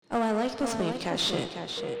this Wavecast shit.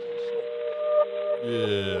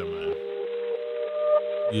 Yeah, man.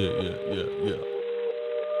 Yeah.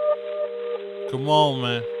 Come on,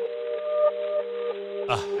 man.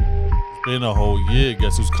 It's been a whole year.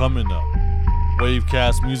 Guess who's coming up?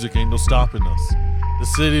 Wavecast music ain't no stopping us. The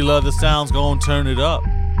city love the sounds, gon' turn it up.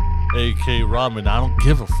 A-K Rahman, I don't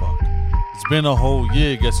give a fuck. It's been a whole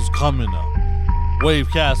year. Guess who's coming up?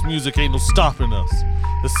 Wavecast music ain't no stopping us.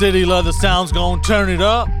 The city love the sounds, gon' turn it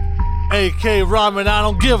up. A-K Rahman, I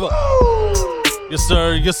don't give a. Yes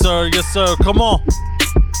sir. Come on.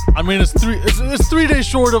 I mean, it's 3 days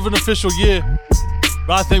short of an official year,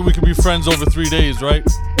 but I think we can be friends over 3 days, right?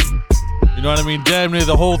 You know what I mean? Damn near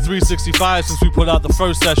the whole 365 since we put out the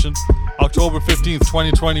first session, October 15th,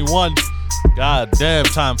 2021. God damn,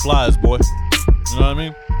 time flies, boy. You know what I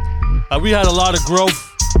mean? We had a lot of growth,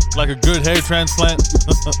 like a good hair transplant.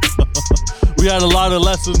 We had a lot of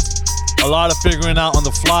lessons, a lot of figuring out on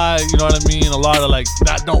the fly, you know what I mean? A lot of like,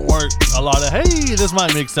 that don't work. A lot of, hey, this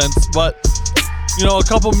might make sense. But, you know, a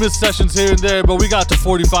couple missed sessions here and there, but we got to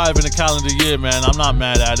 45 in a calendar year, man. I'm not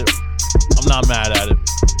mad at it.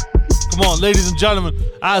 Come on, ladies and gentlemen,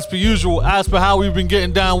 as per usual, as per how we've been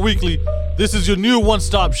getting down weekly, this is your new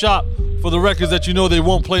one-stop shop for the records that you know they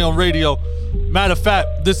won't play on radio. Matter of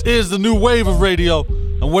fact, this is the new wave of radio,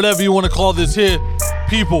 and whatever you want to call this here,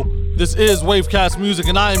 people, this is Wavecast Music,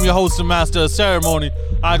 and I am your host and master of ceremony.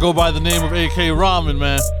 I go by the name of A-K Rahman,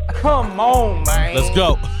 man. Come on, man. Let's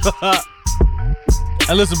go.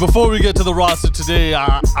 And listen, before we get to the roster today,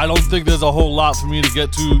 I don't think there's a whole lot for me to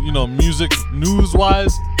get to, you know, music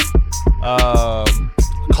news-wise.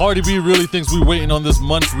 Cardi B really thinks we waiting on this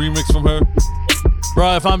Munch remix from her.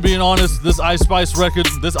 Bruh, if I'm being honest, this Ice Spice record,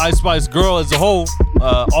 this Ice Spice girl as a whole,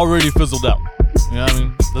 already fizzled out. You know what I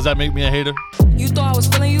mean? Does that make me a hater? You thought I was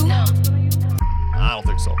feeling you? I don't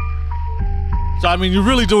think so. So, I mean, you're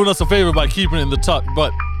really doing us a favor by keeping it in the tuck,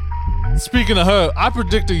 but speaking of her, I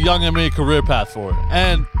predict a Young M.A. career path for her.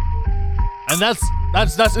 And that's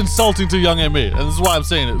insulting to Young M.A. And this is why I'm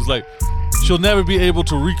saying it. It's like, she'll never be able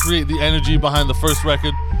to recreate the energy behind the first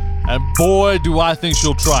record. And boy, do I think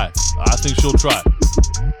she'll try.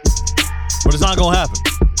 But it's not gonna happen.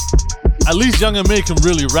 At least Young M.A. can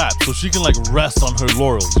really rap, so she can like rest on her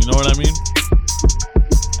laurels, you know what I mean?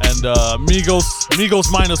 And Migos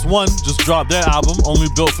 -1 just dropped their album, only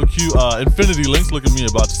built for Infinity Links. Look at me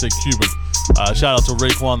about to say Cuban. Shout out to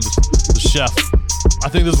Raekwon, the chef. I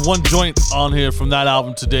think there's one joint on here from that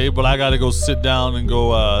album today, but I gotta go sit down and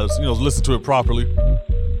go, listen to it properly.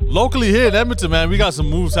 Locally here in Edmonton, man, we got some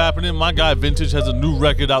moves happening. My guy Vintage has a new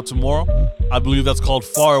record out tomorrow. I believe that's called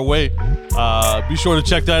Far Away. Be sure to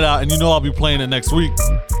check that out, and you know I'll be playing it next week.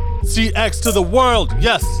 CX to the world.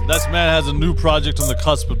 Yes, that man has a new project on the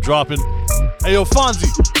cusp of dropping. Hey, yo,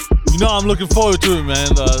 Fonzie, you know I'm looking forward to it, man.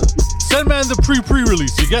 Send man the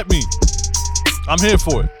pre-release, you get me? I'm here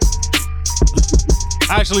for it.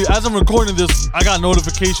 Actually, as I'm recording this, I got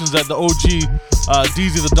notifications that the OG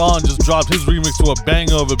DZ the Don just dropped his remix to a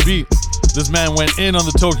banger of a beat. This man went in on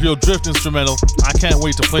the Tokyo Drift instrumental. I can't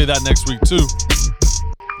wait to play that next week too.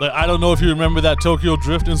 Like, I don't know if you remember that Tokyo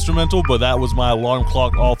Drift instrumental, but that was my alarm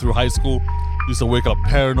clock all through high school. Used to wake up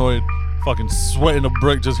paranoid, fucking sweating a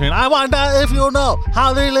brick, just hearing, I wonder if you know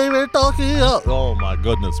how they live in Tokyo. Oh my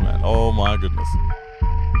goodness, man. Oh my goodness.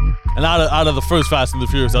 And out of the first Fast and the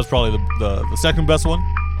Furious, that's probably the second best one.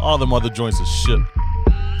 All them other joints is shit.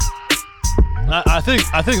 I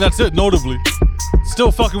think that's it, notably.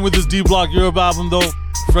 Still fucking with this D-Block Europe album, though.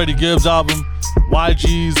 Freddie Gibbs album.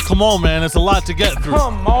 YG's. Come on, man. It's a lot to get through.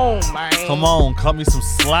 Come on, man. Come on. Cut me some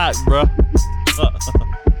slack, bruh.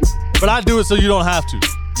 But I do it so you don't have to.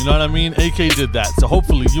 You know what I mean? AK did that. So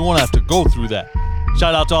hopefully you won't have to go through that.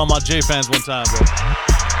 Shout out to all my J fans one time, bro.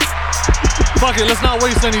 Fuck it. Let's not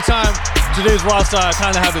waste any time. Today's roster, I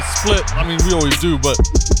kind of have it split. I mean, we always do, but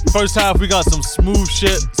first half, we got some smooth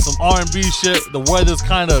shit, some R&B shit. The weather's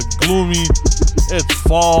kind of gloomy. It's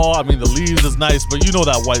fall. I mean, the leaves is nice, but you know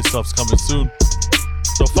that white stuff's coming soon.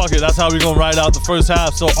 So fuck it. That's how we gonna ride out the first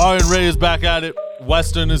half. So Arin Ray is back at it.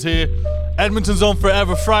 Western is here. Edmonton's on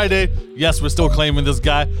Forever Friday. Yes, we're still claiming this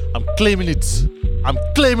guy. I'm claiming it.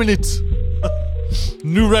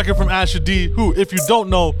 New record from Asher D, who, if you don't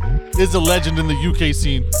know, is a legend in the UK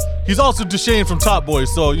scene. He's also Deshane from Top Boy,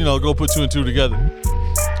 so, you know, go put 2 and 2 together.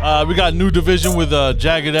 We got New Division with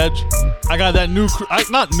Jagged Edge. I got that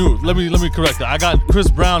let me correct that. I got Chris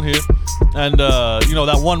Brown here, and,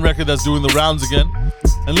 that one record that's doing the rounds again.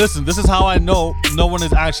 And listen, this is how I know no one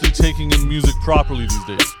is actually taking in music properly these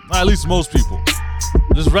days. At least most people.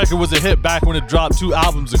 This record was a hit back when it dropped 2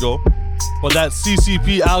 albums ago, but that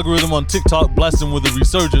CCP algorithm on TikTok blessed him with a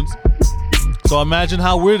resurgence. So imagine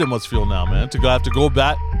how weird it must feel now, man, to have to go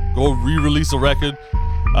back, go re-release a record,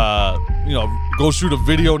 go shoot a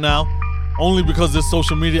video now, only because this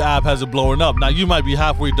social media app has it blowing up. Now you might be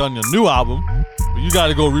halfway done your new album, but you got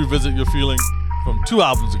to go revisit your feeling from 2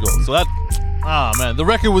 albums ago. So that, man, the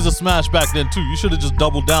record was a smash back then too. You should have just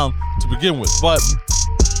doubled down to begin with. But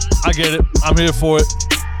I get it. I'm here for it.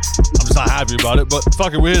 I'm just not happy about it, but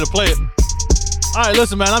fuck it, we're here to play it. All right,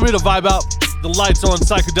 listen, man, I'm here to vibe out. The lights on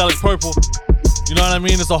psychedelic purple. You know what I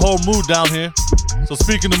mean? It's a whole mood down here. So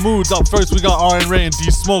speaking of moods, up first we got Arin Ray and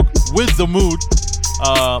D-Smoke with the mood.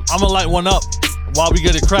 I'm gonna light one up while we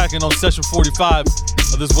get it cracking on session 45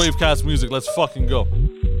 of this Wavecast music. Let's fucking go.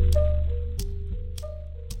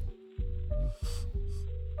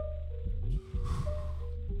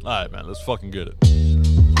 All right, man, let's fucking get it.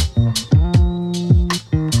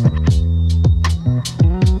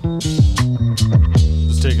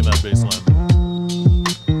 Just taking that bass line.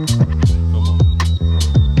 Come on.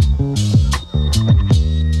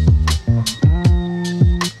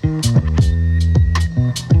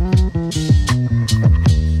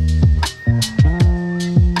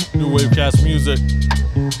 New Wavecast music.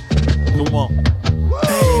 Come on.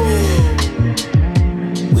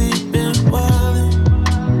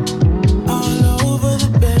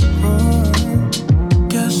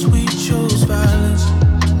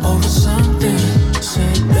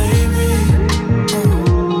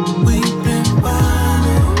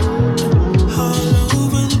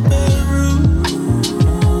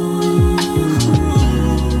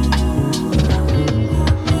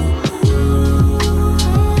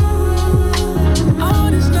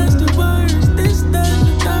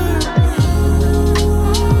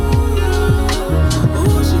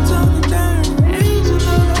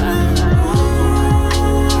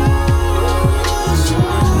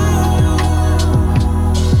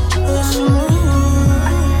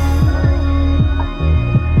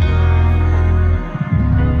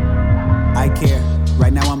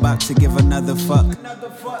 To give another fuck.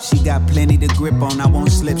 She got plenty to grip on, I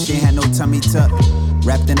won't slip, she ain't had no tummy tuck.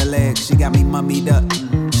 Wrapped in her legs, she got me mummied up.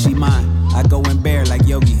 She mine, I go in bare like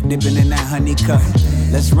Yogi, dipping in that honey cup.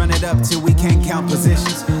 Let's run it up till we can't count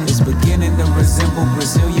positions. It's beginning to resemble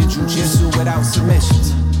Brazilian jiu-jitsu without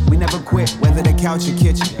submissions. We never quit, whether the couch or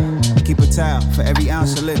kitchen. Keep a towel for every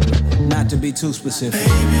ounce of liquid, not to be too specific.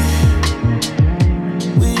 Baby,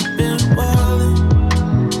 we've been wildin'.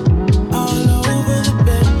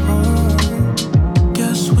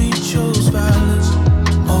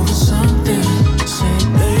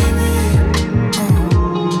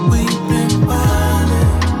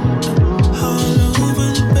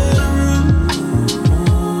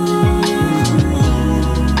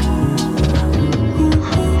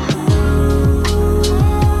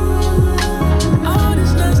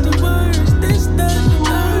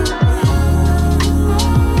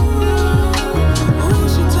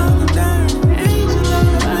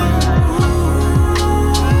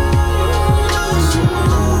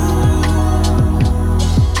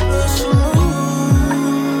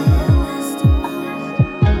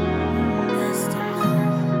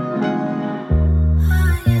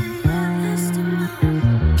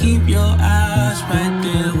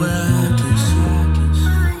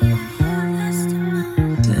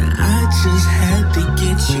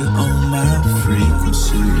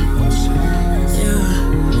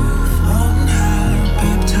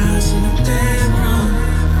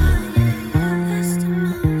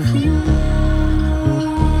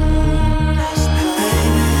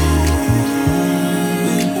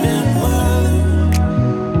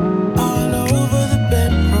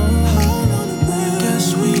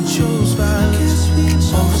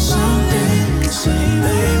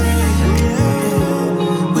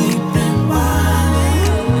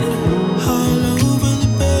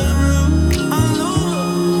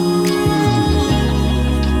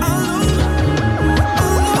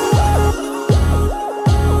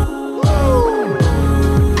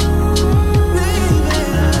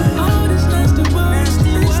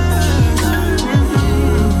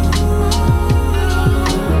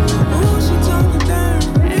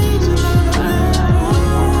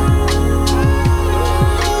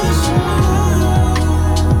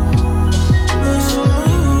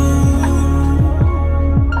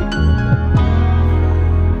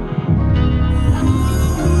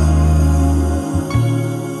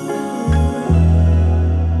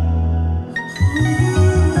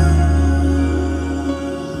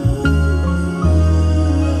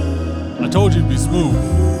 told you to be smooth.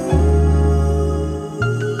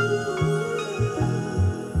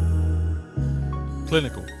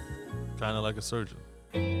 Clinical, kind of like a surgeon.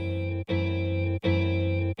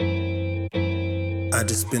 I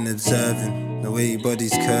just been observing the The way your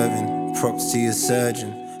body's curving, props to your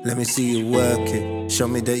surgeon. Let me see you work it, show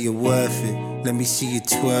me that you're worth it. Let me see you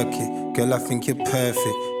twerk it, girl I think you're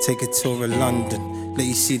perfect. Take a tour of London, let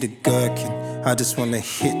you see the gherkin. I just wanna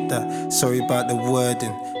hit that, sorry about the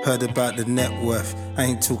wording. Heard about the net worth, I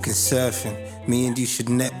ain't talking surfing. Me and you should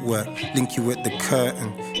network, link you at the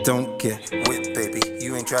curtain. Don't get whipped baby,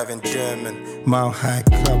 you ain't driving German. Mile high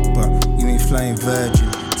club but you ain't flying Virgin.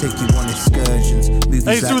 Take you on excursions, movies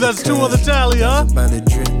Hey, Sue, like that's two on the Recursion. tally, huh? That's about a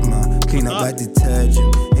drink, man. Clean up like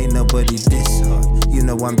detergent. Ain't nobody this hard. You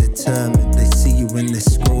know I'm determined. They see you when they're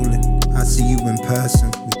scrolling. I see you in person.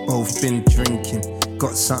 We both been drinking.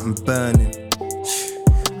 Got something burning.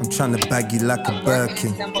 I'm trying to bag you like a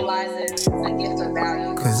Birkin. Symbolizes a gift of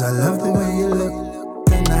value. Cause I love the way you look.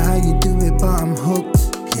 Don't know how you do it, but I'm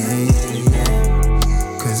hooked. Yeah.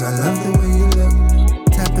 Cause I love the way you look.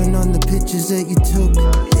 Tapping on the pictures that you took.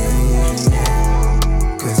 Yeah.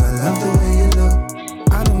 Cause I love the way you look.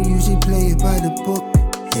 I don't usually play it by the book.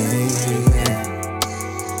 Yeah.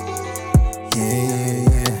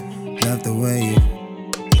 Love the way you.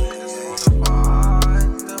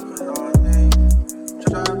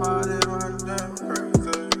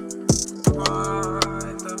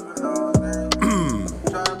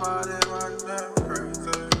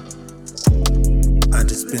 I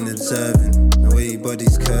just been observing the way your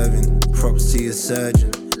body's curving. Props to your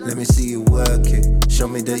surgeon. Let me see you work it. Show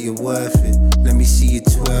me that you're worth it. Let me see you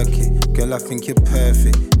twerk it. Girl, I think you're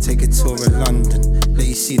perfect. Take a tour of London. Let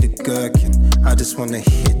you see the gherkin. I just wanna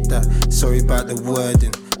hit that. Sorry about the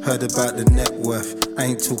wording. Heard about the net worth. I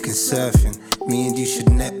ain't talking surfing. Me and you should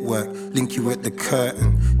network. Link you at the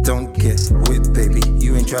curtain. Don't get whipped, baby.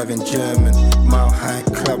 You ain't driving German. Mile high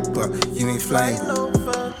club, but you ain't flying.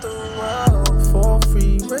 Over the world for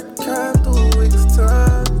free. Red candle wicks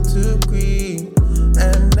turn to green.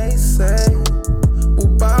 And they say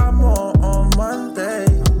we'll buy more on Monday.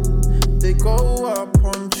 They go up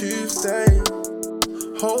on Tuesday.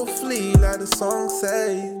 Hopefully, like the song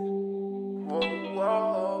say.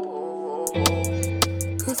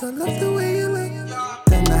 Cause I love the way you look.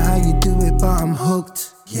 Don't know how you do it, but I'm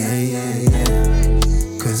hooked. Yeah.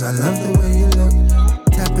 Cause I love the way you look.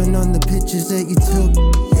 Tapping on the pictures that you took.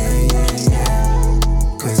 Yeah.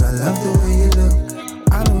 Cause I love the way you look.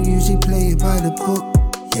 I don't usually play it by the book.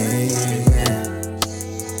 Yeah.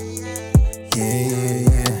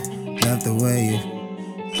 Love the way you.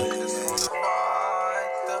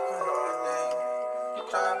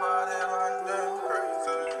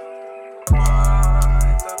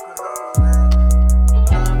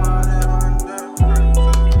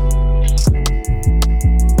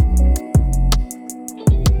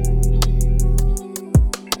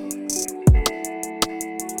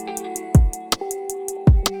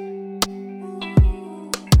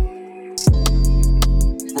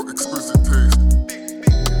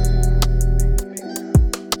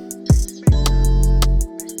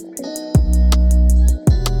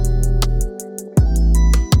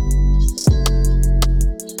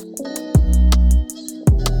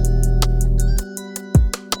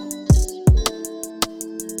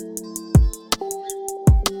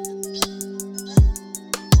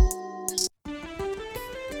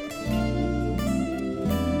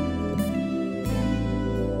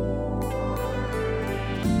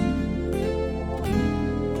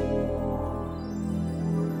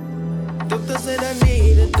 Doctor said I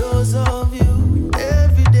need a dose of you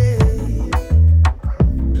every day.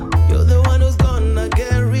 You're the one who's gonna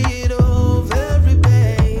get rid of every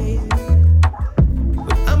pain.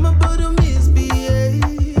 But I'm about to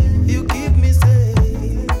misbehave. You keep me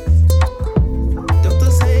safe.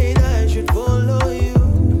 Doctor said I should follow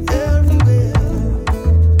you everywhere.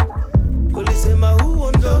 Police say my who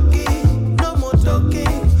won't talking, no more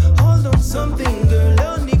talking. Hold on something, girl,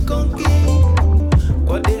 only conking.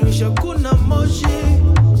 What did we show? Kuna moshi.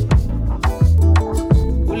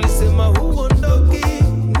 Ulisema huo ndoki,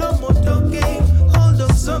 no more talking. Hold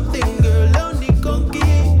on something, girl, only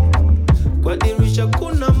conky. Kwa dirisha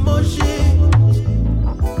kuna moshi.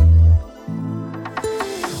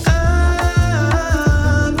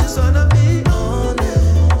 I just wanna be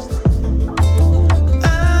honest. I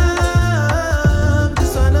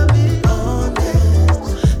just wanna be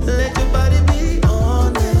honest. Let your body be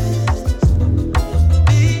honest.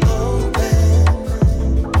 Be open.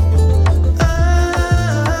 I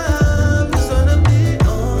just wanna be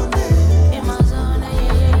honest. In my zone,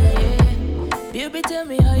 yeah. Baby, tell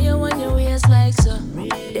me how you want your waist like so.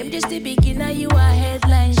 Them just the beginner, you a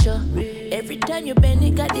headline show. Every time you bend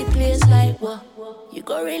it, got the place like what? You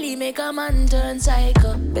go really make a man turn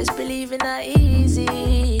psycho. Best believe in that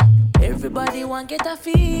easy. Everybody want get a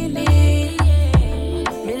feeling.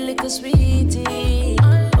 me like a sweetie.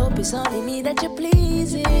 Hope it's only me that you're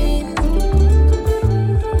pleasing.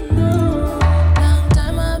 Long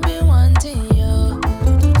time I've been wanting you.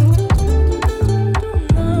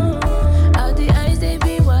 All the eyes they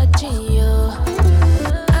be watching you.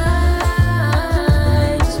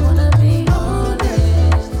 I just wanna be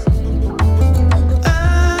honest. I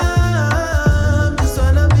just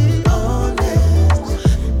wanna be honest.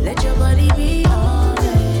 Let your body be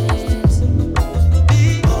honest.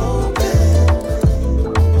 Be open.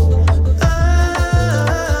 I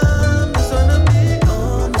just wanna be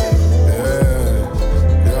honest.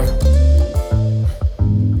 Yeah.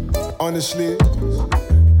 Honestly,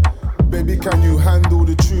 baby, can you handle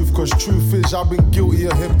the truth? Cause truth is, I've been guilty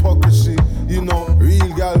of hypocrisy. You know,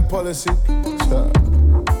 real gal policy.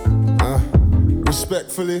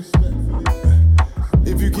 Respectfully,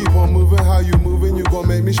 if you keep on moving how you moving, you gon'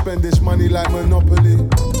 make me spend this money like Monopoly.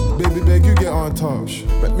 Baby, beg you get on touch.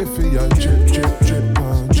 Let me feel your drip, drip, drip,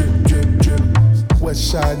 drip, drip, drip.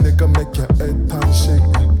 West side nigga make your head turn sick.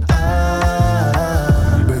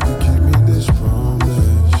 Beg you keep me this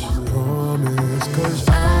promise, cause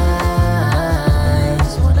I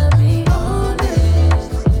just wanna be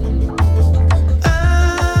honest. I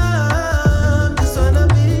just wanna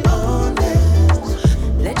be honest.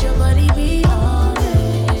 Let your body be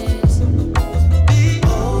honest. Be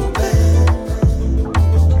open.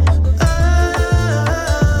 I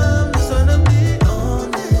just wanna be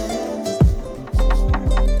honest.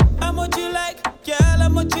 I'm what you like, girl,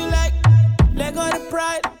 I'm what you like. Let go of the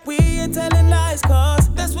pride, we ain't telling lies, cause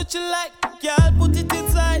that's what you like. Girl, put it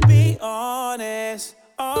inside, be honest,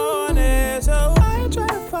 honest. Oh, I ain't trying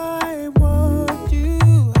to find what you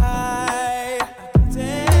hide.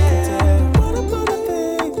 Wanna put the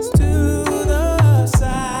things to the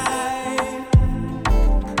side,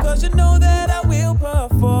 cause you know that I will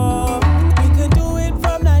perform. We can do it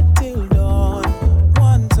from night till dawn.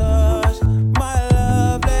 One touch, my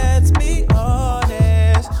love, let's be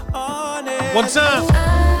honest, honest. One time.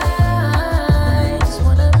 I just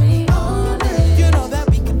wanna be honest. You know that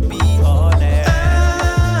we can be honest. I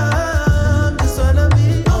just wanna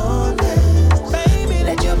be honest. Baby,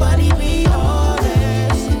 let your body be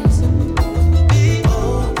honest. Be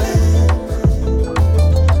open.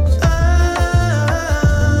 I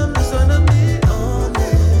just wanna be honest.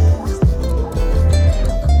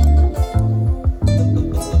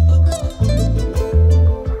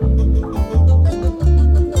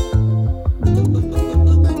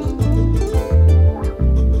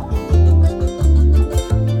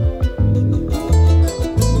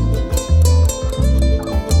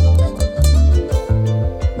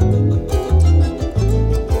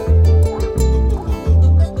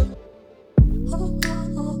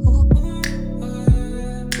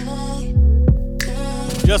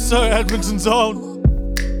 Yes, sir, Edmonton's own.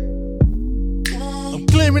 I'm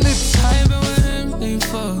claiming it. I ain't been with him, then you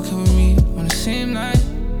fucking with me on the same night.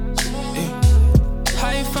 Yeah.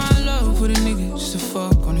 How you find love with a nigga just to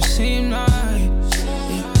fuck on the same night?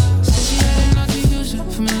 Yeah. Said she had enough to use it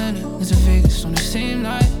from Atlanta into Vegas on the same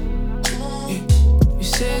night. Yeah. You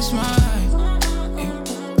say it's mine, yeah,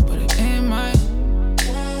 but it ain't mine.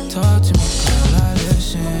 Talk to me, girl, I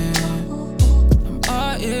listen. I'm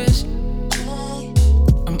all ears.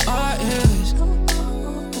 I'm all ears.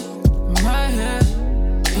 My head,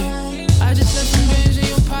 yeah. I just left some bands in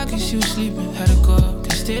your pockets, you was sleeping. Had to go up,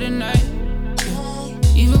 can stay the night,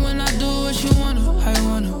 yeah. Even when I do what you wanna, how you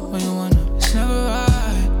wanna, when you wanna, it's never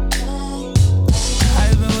right. I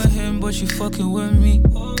ain't been with him, but you fucking with me.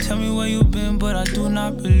 Tell me where you been, but I do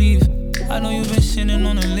not believe. I know you've been sitting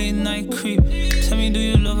on a late night creep. Tell me, do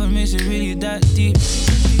you love him, is it really that deep?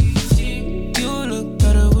 You look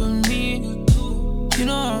better with me. You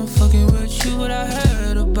know I'm fucking with you, but I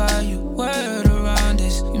heard about you. Word around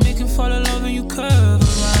this, you make him fall in love and you curve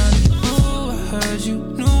around it. Ooh, I heard you,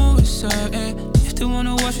 knew it's certain. If they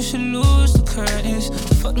wanna watch, we should lose the curtains.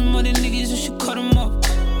 Fuck them other niggas, you should cut them up.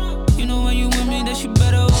 You know when you with me, that you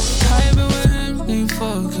better up. I ain't been with him, then you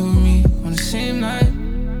fucking with me on the same night.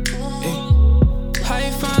 Ay. How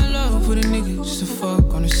you find love with a nigga just to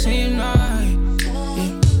fuck on the same night?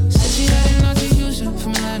 Yeah. Said she had enough to use it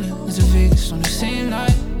from Atlanta into Vegas on the same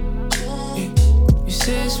night. Yeah. You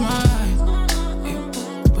say it's mine, yeah,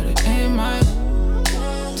 but it ain't mine.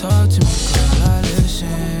 Talk to me, girl, I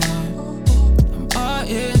listen. I'm all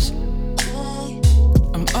ears.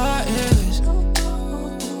 I'm all ears.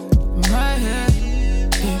 My head,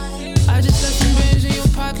 yeah. I just left some bands in your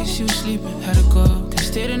pockets, you was sleeping. Had to go, can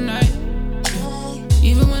stay the night, yeah.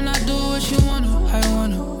 Even when I do what you wanna, how you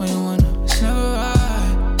wanna, when you wanna, it's never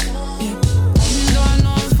right, yeah. Even though I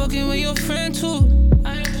know I'm fucking with your friend too,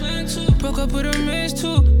 I ain't plan to. Broke up with her mans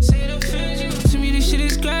too.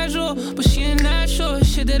 for, but she ain't not sure.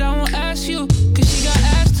 Shit that I won't ask you, cause she got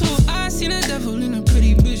asked too. I seen a devil in a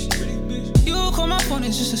pretty bitch. You call my phone,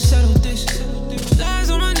 it's just to settle this. Lies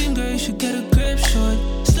on my name, girl, you should get a grip, short.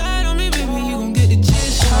 Slide on me, baby, you gon' get the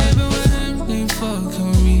gist. I've been with him, then you fucking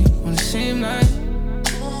with me on the same night.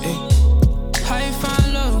 Ay. How you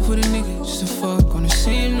find love with a nigga just to fuck on the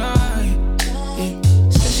same night? Ay.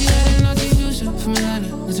 Said she had another user from Atlanta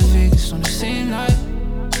to Vegas on the same night.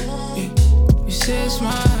 Ay. You say it's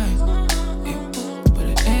mine, ay, but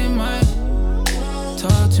it ain't mine.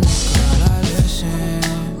 Talk to me, girl, I listen.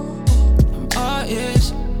 I'm all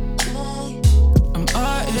ears. I'm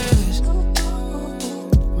all ears.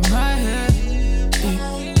 My head,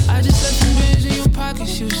 yeah. I just left some bands in your pocket.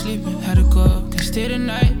 She was sleeping, had to go up, can't stay the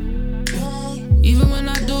night. Yeah. Even when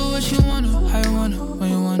I do what you wanna, how you wanna, when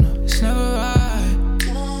you wanna, it's never right.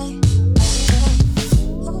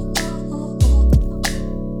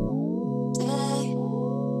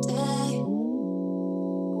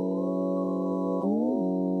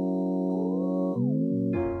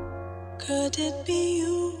 Could it be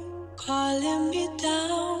you calling me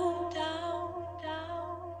down?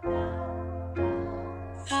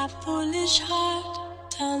 My foolish heart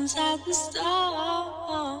turns out the stars.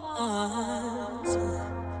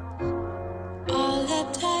 All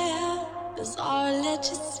that I am is all that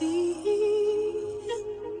you see.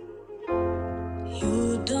 You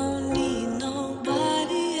don't need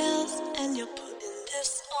nobody else, and you're putting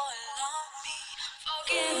this all on me.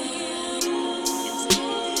 Forget me.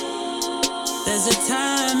 There's a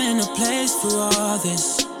time and a place for all this.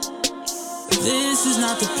 This is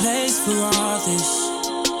not the place for all this.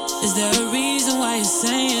 Is there a reason why you're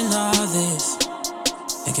saying all this?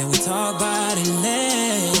 And can we talk about it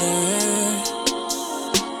later?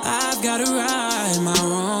 I've gotta right my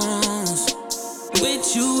wrongs.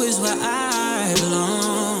 With you is where I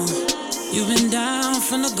belong. You've been down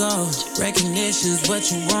from the go. Recognition's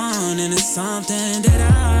what you want, and it's something that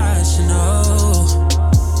I should know.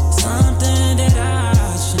 Something that I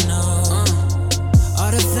should know.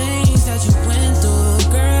 All the things that you went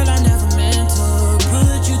through, girl, I never meant to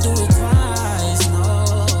put you through it twice, no.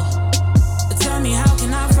 Tell me, how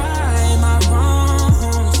can I right my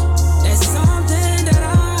wrongs? There's something that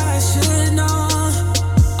I should know.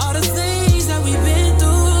 All the things that we've been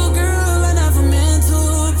through, girl, I never meant to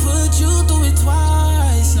put you through it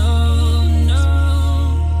twice, no, no.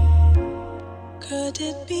 Could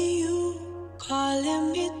it be you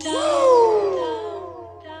calling me down?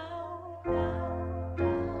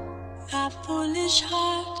 My foolish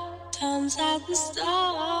heart turns out the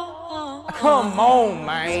stars. Come on,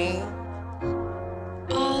 man.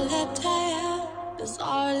 All that I am is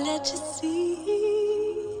all that you see.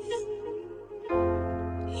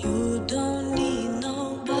 You don't need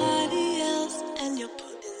nobody else, and you're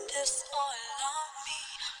putting this all on me.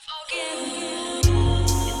 Forget me.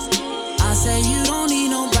 I say you don't need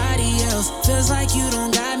nobody else. Feels like you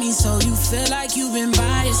don't got me, so you feel like you've been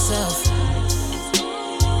by yourself.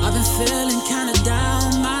 I've been feeling kinda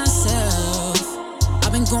down myself.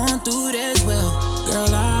 I've been going through this well.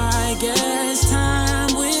 Girl, I guess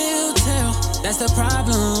time will tell. That's the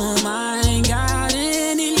problem, I ain't got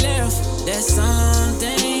any left. There's some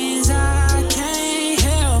things I can't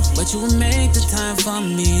help, but you will make the time for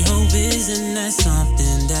me. Hope isn't that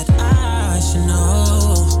something that I should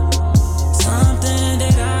know? Something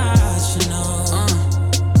that I should know.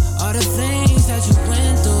 All the things that you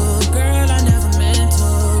went through, girl, I never meant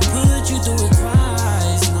to put you through it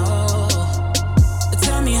twice, no.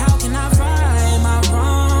 Tell me, how can I right my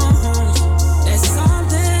wrongs? There's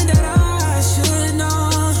something that I should know.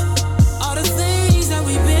 All the things that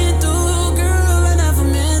we've been through, girl, I never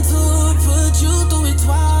meant to put you through it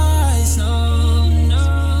twice, no, no.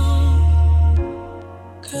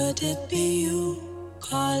 Could it be you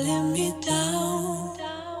calling me down?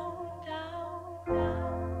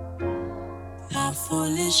 My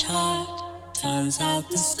foolish heart turns out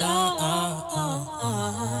the stars.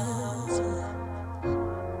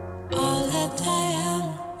 All that I am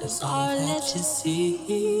is all that you see.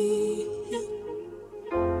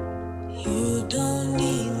 You don't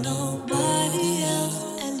need nobody else,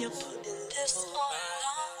 and you're putting this all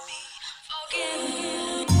on me. Forget me.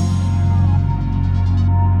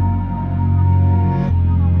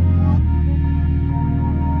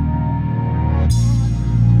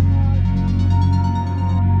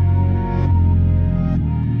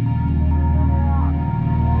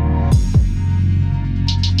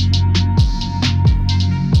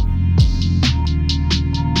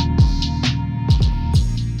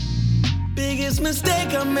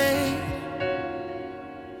 Mistake I made.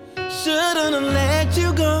 Shouldn't have let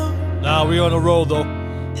you go. Nah, we on the road though.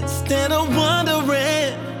 Instead of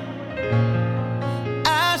wondering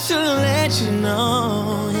let you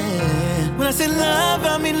know, yeah. When I say love,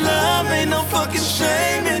 I mean love, ain't no fucking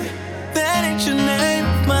shame in it. That ain't your name,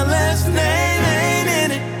 my last name ain't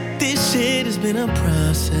in it. This shit has been a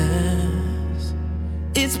process.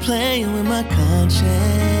 It's playing with my conscience.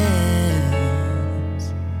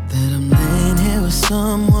 That I'm laying here with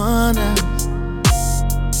someone else.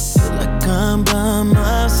 Feel like I'm by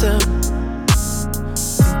myself.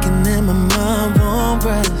 Thinking that my mind won't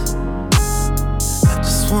rest. I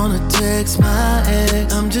just wanna text my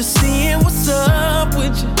ex. I'm just seeing what's up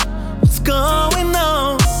with you. What's going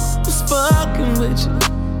on? Who's fucking with you?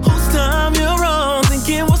 Whose time you're on?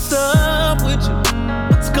 Thinking what's up with you?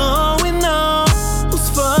 What's going on? Who's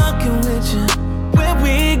fucking with you? Where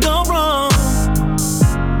we go wrong?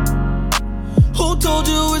 Who told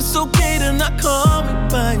you it's okay to not call me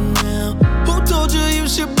by now? Who told you you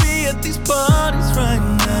should be at these parties right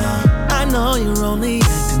now? I know you're only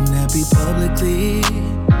acting happy publicly.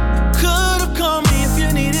 You could've called me if you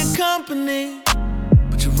needed company.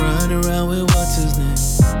 But you're running around with what's his name?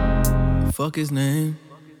 Fuck his name.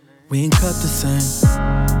 We ain't cut the same.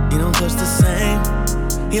 He don't touch the same.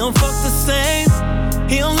 He don't fuck the same.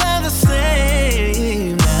 He don't love the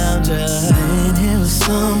same. Now I'm just laying here with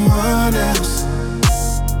someone else.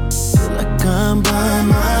 Feel like I'm by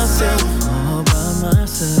myself. All by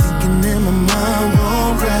myself. Thinking that my mind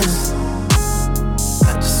won't rest. I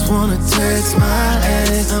just wanna text my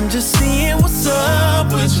ex. I'm just seeing what's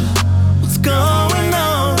up with you. What's going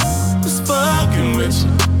on? Who's fucking with you?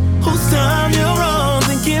 Whose time you're on?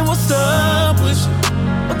 Thinking what's up with you?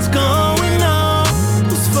 What's going on?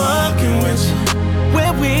 Who's fucking with you?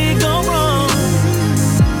 Where we go wrong?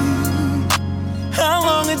 How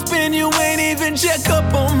long it's been you ain't even check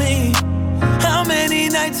up on me? How many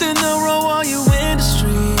nights in a row are you in the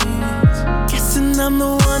streets? Guessing I'm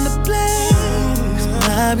the one to blame.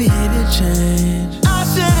 My behavior changed. I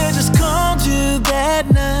should've just called you that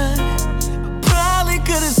night. Probably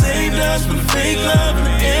could've saved us from the fake love and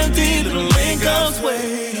the empty little link-ups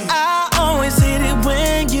way. I always hate it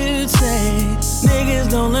when you say niggas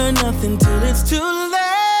don't learn nothing till it's too late.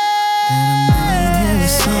 And I'm laying here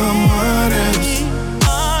with someone else.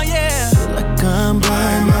 Oh yeah. Feel like I'm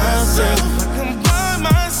by myself.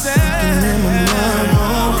 Thinking that my mind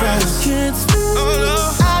won't rest. Can't sleep.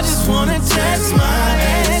 I just wanna text my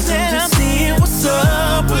ex and I'm seeing what's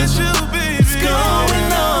up with you, baby. What's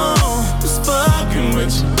going on? Who's fucking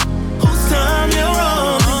with you? Whose time you're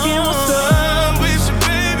on? Thinking what's up with you,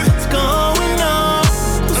 baby? What's going on?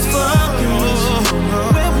 Who's fucking with you?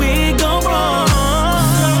 Where we go wrong?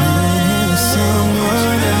 With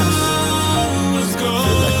someone else.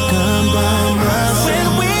 Feel like I'm by myself.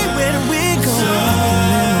 Where do we go? Text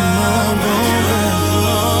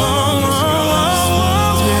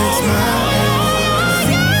my ex.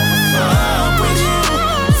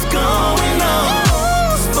 What's going on?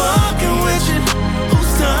 Who's fucking with you?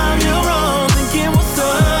 Whose time you're on? Thinking what's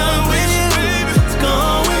up with you? What's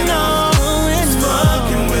going on? Who's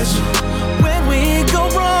fucking with you? Where we go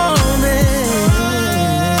wrong, man?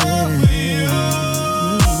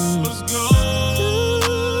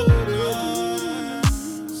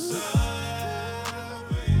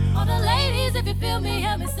 All the ladies, if you feel me,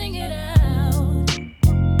 help me sing it out.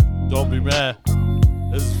 Don't be mad.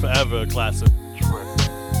 This is forever a classic.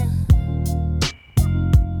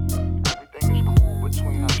 Everything is cool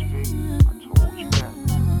between us, V. I told you that.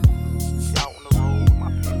 Be out on the road with my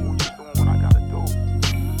people, just doing what I gotta do.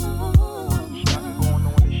 There's nothing going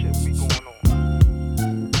on, this shit be going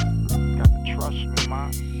on. Got to trust me,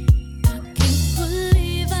 man.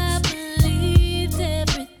 I believed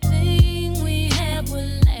everything we had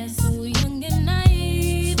would last. So young and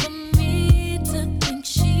naive of me to think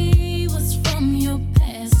she was from your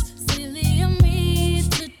past. Silly of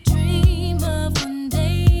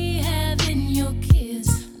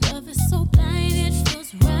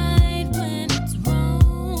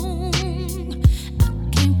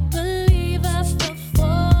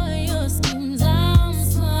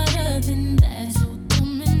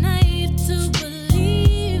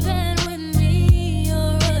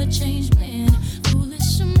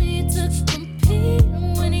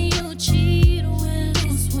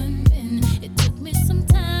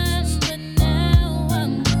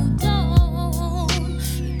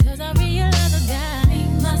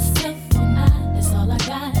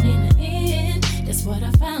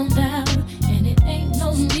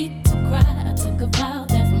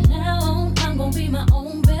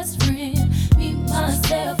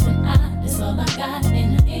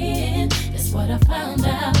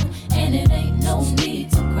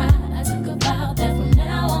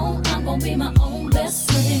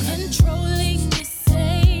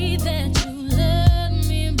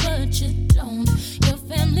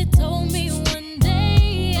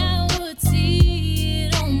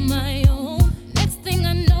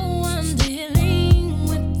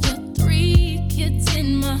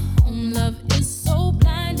Love is so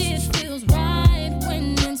blind, it feels right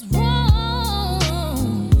when it's wrong.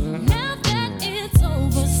 Now that it's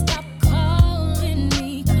over, stop calling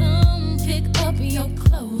me. Come pick up your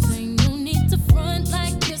clothes. Ain't no need to front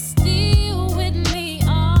like you're still with me.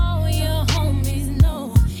 All your homies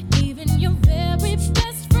know, even your very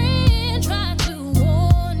best friend tried to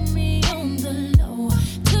warn me on the low.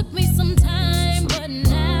 Took me some time, but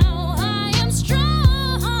now I am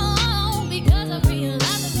strong because I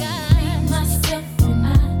realized I got myself and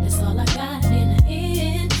that's all I got in the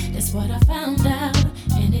end. That's what I found out,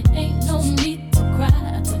 and it ain't no need to cry.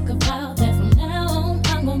 I took a vow that from now on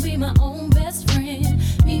I'm gonna be my own best friend.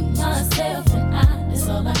 Me, myself, and that's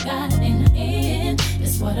all I got in the end.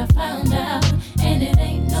 That's what I found out, and it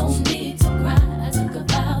ain't no need to cry. I took a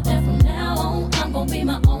vow that from now on I'm gonna be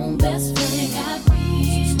my own best friend. I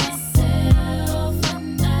breathe myself,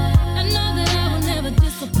 and I know that I will never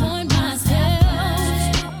disappoint myself.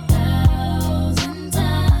 1,000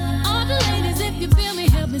 times. All the ladies, if you feel me,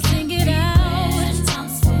 help me sing it out. Time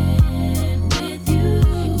spent with you.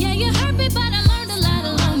 Yeah, you hurt me, but I learned a lot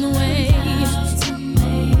along the way.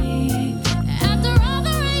 After all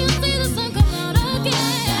the rain, you see the sun come out again.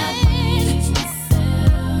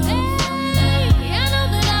 Hey, I know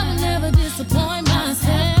that I will never disappoint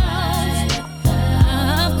myself.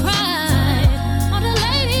 I've cried. All the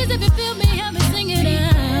ladies, if you feel me, help me sing it out.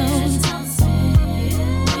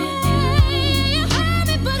 You hurt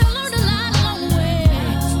me, but I learned a lot along the way.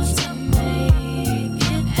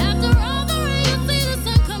 After all the rain, you see the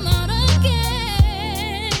sun come out again.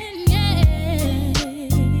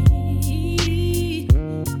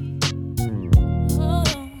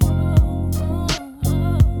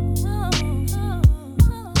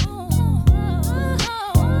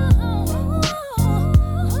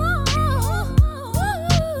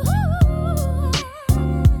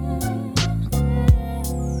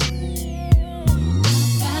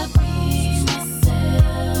 I breathe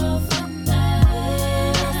myself and I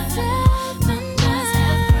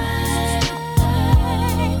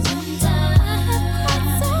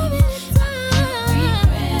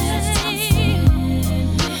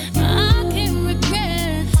can't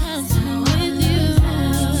regret time spent with you.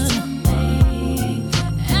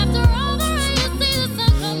 After all the rain, you see the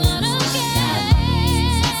sun come out again.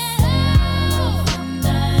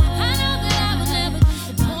 I know that I will never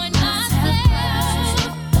disappoint myself.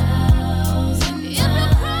 If you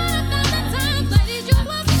cried 1,000 times, ladies, you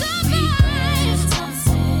will stop me.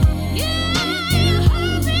 Yeah, you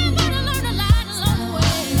hurt me, but I learned a lot along the way.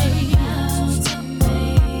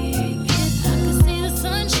 I can see the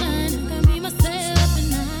sunshine, I can be myself at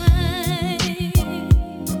night.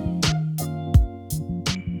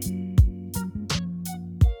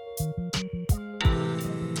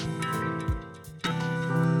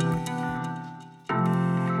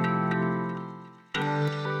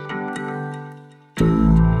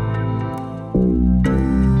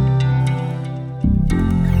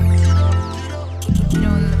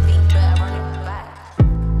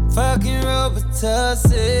 Fucking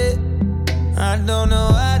Robitussin. I don't know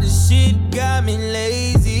why this shit got me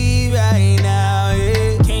lazy right now,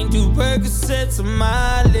 yeah. Can't do Percocets on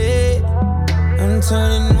my leg. I'm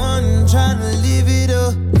turning one, trying to live it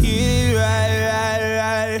up. Yeah,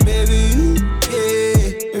 right. Baby, you, yeah.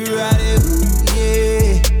 Ride it,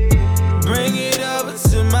 yeah. Bring it over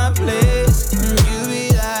to my place. And you be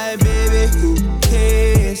like, baby, who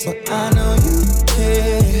cares? But I know you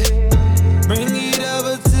care. Bring it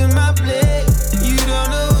over to my plate. You don't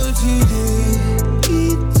know what you did.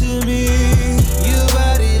 Eat to me. Your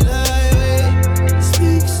body lightweight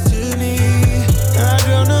speaks to me. I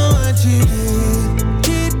don't know what you did.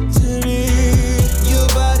 Get to me. Your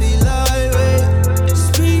body lightweight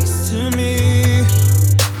speaks to me.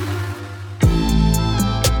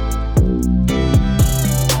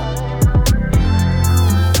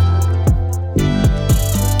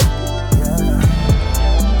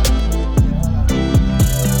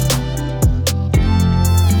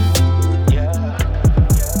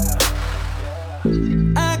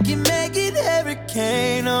 I can make it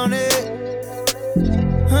hurricane on it.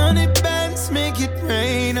 100 bands make it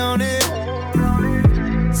rain on it.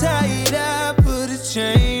 Tie it up, put a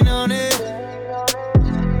chain on it.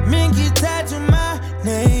 Make you tattoo my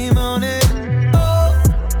name on it. Oh,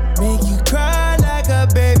 make you cry like a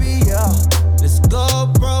baby, yo. Let's go,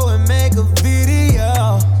 bro, and make a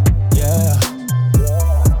video. Yeah.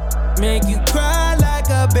 Make you cry like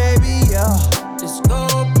a baby, yo. Let's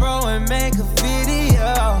go, bro, and make a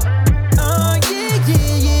video. Oh, yeah,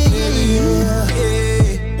 yeah.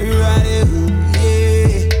 Ride it,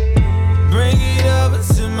 yeah. Bring it over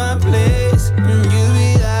to my place. And you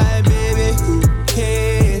be like, baby, who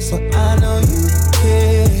cares? But I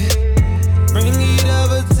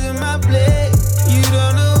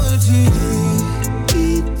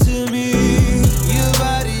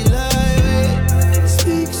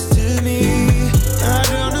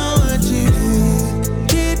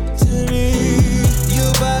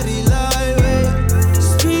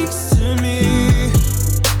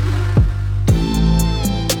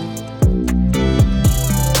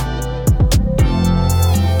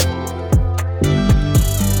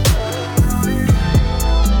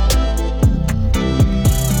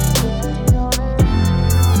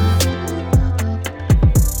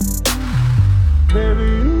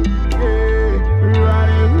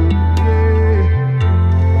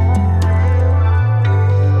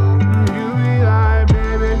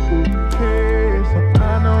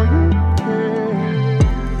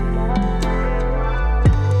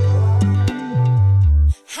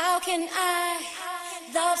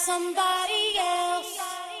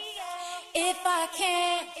If I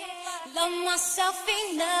can't love myself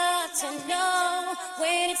enough to know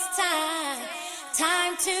when it's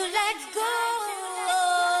time to let go.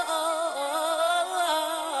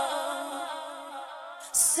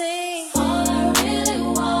 Sing. All I really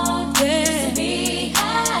want is to be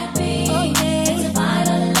happy. Oh, yeah. And to find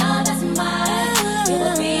a love that's mine. It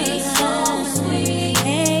would be so sweet.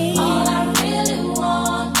 Hey. All I really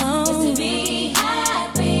want is to be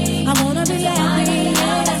happy. I wanna be happy.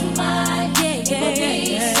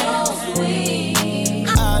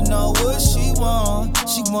 I know what she want.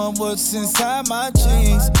 She want what's inside my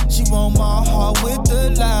jeans. She want my heart with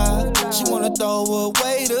the lie. She wanna throw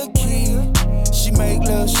away the key. She make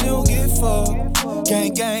love, she don't get fucked.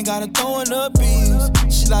 Gang, gotta throw in the beats.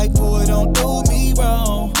 She like, boy, don't do me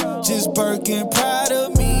wrong. Just Birkin, proud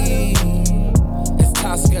of me. As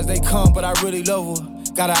toxic as they come, but I really love her.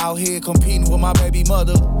 Got her out here competing with my baby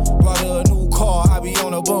mother. Brought her a new car, I be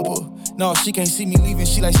on a bumper. No, she can't see me leaving,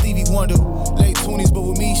 she like Stevie Wonder. Late 20s, but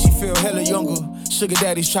with me, she feel hella younger. Sugar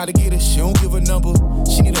daddies try to get her, she don't give a number.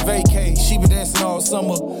 She need a vacay, she been dancing all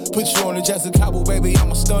summer. Put you on the Jessica Cabo, baby,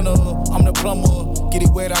 I'm a stunner. I'm the plumber, get it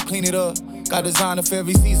wet, I clean it up. Got designer for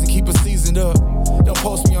every season, keep it seasoned up. Don't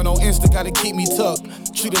post me on no Insta, gotta keep me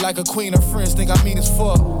tucked. Treat her like a queen, her friends think I mean as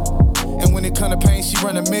fuck. And when it come to pain, she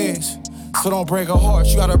run a mess. So don't break her heart,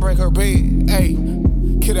 you gotta break her bed.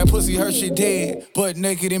 Ayy, kill that pussy, her shit dead. But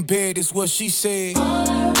naked in bed is what she said. All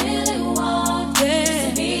I really want is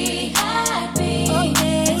to be happy. Oh,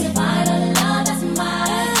 yeah. And to find a love that's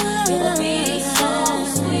mine. It would be so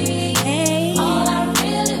sweet. Hey. All I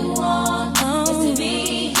really want is to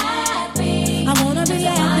be happy. I wanna be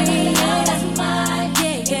happy. And to find a love that's mine.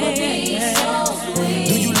 It would be so sweet.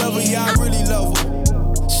 Do you love her? Yeah, I really love her.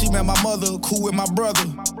 She met my mother, cool with my brother.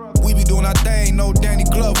 We be doing our thing, no Danny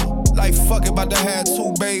Glover. Like fuck it, about to have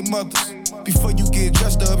 2 baby mothers. Before you get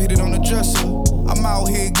dressed up, hit it on the dresser. I'm out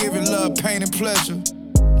here giving love, pain, and pleasure.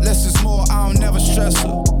 Less is more, I don't never stress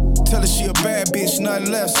her. Tell her she a bad bitch,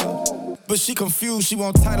 nothing lesser. But she confused, she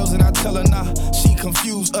want titles and I tell her nah. She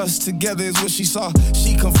confused, us together is what she saw.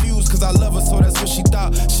 She confused cause I love her, so that's what she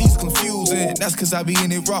thought. She's confused and that's cause I be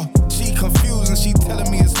in it raw. She confused and she telling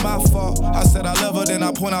me it's my fault. I said I love her, then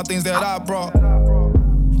I point out things that I brought.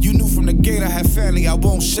 You knew from the gate I had family, I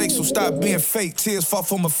won't shake, so stop being fake. Tears fall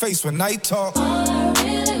from my face when I talk. All I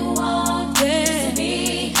really want is to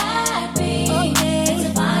be happy. Oh, yeah. And to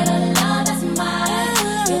find a love that's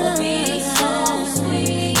mine. It would be so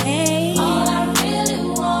sweet. Hey. All I really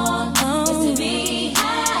want is to be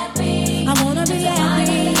happy. I wanna be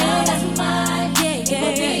happy. And to find a love that's mine. It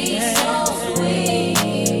would be so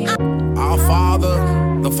sweet. Our Father,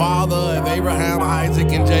 the Father of Abraham,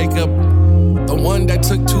 Isaac, and Jacob, the one that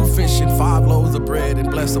took 2 fish and 5 loaves of bread and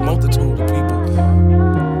blessed a multitude of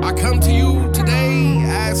people. I come to you today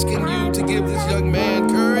asking you to give this young man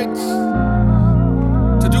courage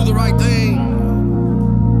to do the right thing.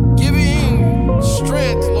 Give him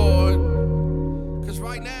strength, Lord. Because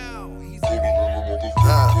right now, he's...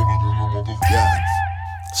 Yeah.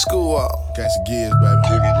 School up. Got some gears, baby.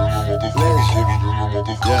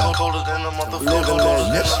 Yeah. Colder than a motherfucker.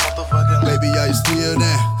 Baby, are you still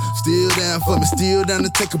down? Still down for me, still down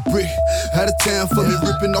to take a brick. Out of town for me,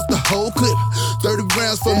 ripping off the whole clip. 30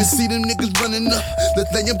 rounds for me, see them niggas running up.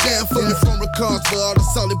 Let's lay them down for me. From the cars for all the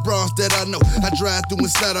solid bras that I know. I drive through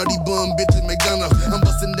inside all these bum bitches McDonald's. I'm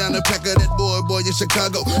busting down the pack of that boy in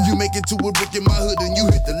Chicago. You make it to a brick in my hood and you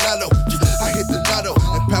hit the lotto. I hit the lotto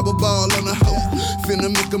and Powerball on the hoe. Finna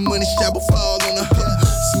make a money shower fall on the hoe.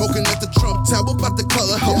 Smoking at the Trump Tower, about to call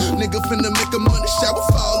her hoe. Nigga finna make a money shower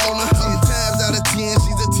fall on her. 10 times out of 10,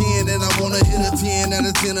 she's a 10, and I wanna hit a 10 out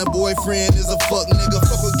of 10. Her boyfriend is a fuck nigga.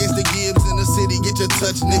 Fuck against the Gibbs in the city, get your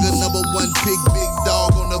touch, nigga. Number 1 pick, big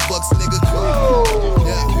dog on the Bucks, nigga. Cool.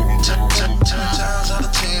 Yeah. 10 times out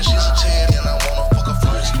of 10, she's a 10, and I wanna fuck her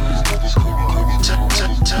first.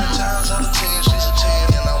 10 times out of 10, she's a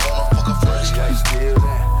 10, and I wanna fuck her first.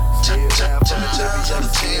 10 times out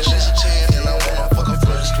of 10, she's a 10, and I wanna fuck her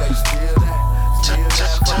first. 10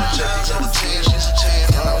 times out of 10, she's a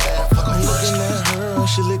 10, and I wanna fuck her first. Looking at her and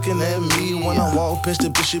she looking at me. When I walk past the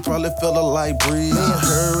bitch, she probably feel a light breeze. Me and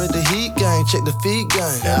her at the heat game, check the feet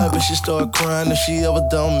game. And I bet she start crying if she ever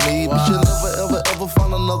done me. But you'll never ever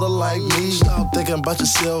find another like me. Stop thinking about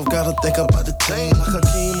yourself, gotta think about the team. Like I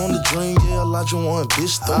came on the dream, yeah, a lot you want,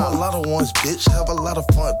 bitch. Throw a lot of ones, bitch. Have a lot of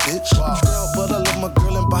fun, bitch. Girl, but I love my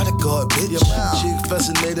girl and bodyguard, bitch. Chick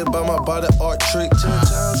fascinated by my body art trick. 10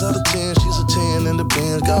 times out of 10, she's a 10 in the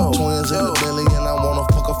Benz. Got twins in the Bentley, and I wanna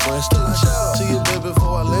fuck her friends. To you, baby,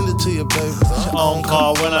 before I lend it to you, baby. On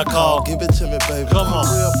call when I call. Give it to me, baby. Come on.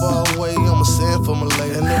 I'm real far away, I'ma send for my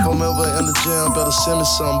lady. And if I'm ever in the gym, better send me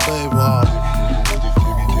some, baby.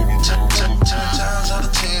 Times out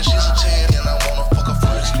of 10, she's a 10, and I wanna fuck her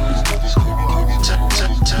first.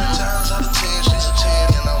 Times out of 10, she's a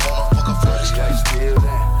 10, and I wanna fuck her first.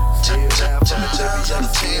 Times out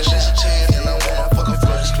of 10, she's a 10, and I wanna fuck her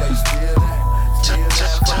first.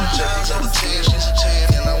 Times out of 10, she's a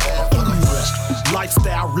 10, and I wanna fuck her first.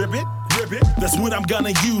 Lifestyle ribbit. That's what I'm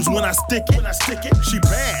gonna use when I stick it. She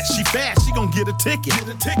bad, she fast, she gon' get a ticket.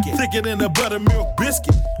 Thicker than a buttermilk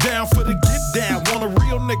biscuit. Down for the get down. Want a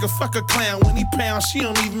real nigga, fuck a clown. When he pound, she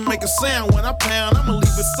don't even make a sound. When I pound, I'ma leave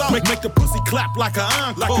it soft. Make the pussy clap like an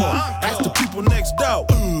encore. Ask the people next door.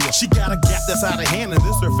 She got a gap that's out of hand, and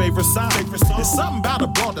this her favorite song. There's something about a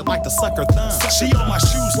broad that like to suck her thumb. She on my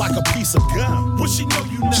shoes like a piece of gum. What she know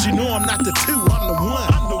you not? She know I'm not the two, I'm the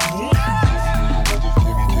one.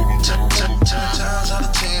 Times out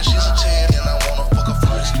of 10, she's a 10, and I wanna fuck her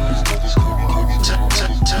first. Times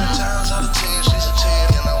out of 10, she's a 10,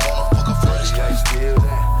 and I wanna fuck her first. Times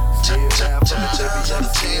out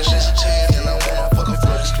of 10, she's a 10, and I wanna fuck her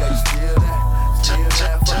first.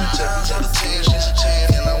 Times out of 10, she's a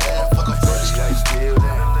 10, and I wanna fuck her first. Still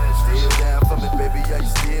down for me, baby, yeah, you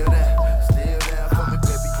still down. Still down for me,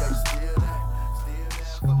 baby, yeah, you still down. Still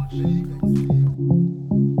down for me, baby.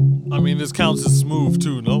 I mean, this counts as smooth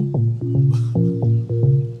too, no?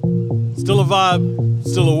 Still a vibe,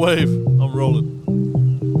 still a wave. I'm rolling.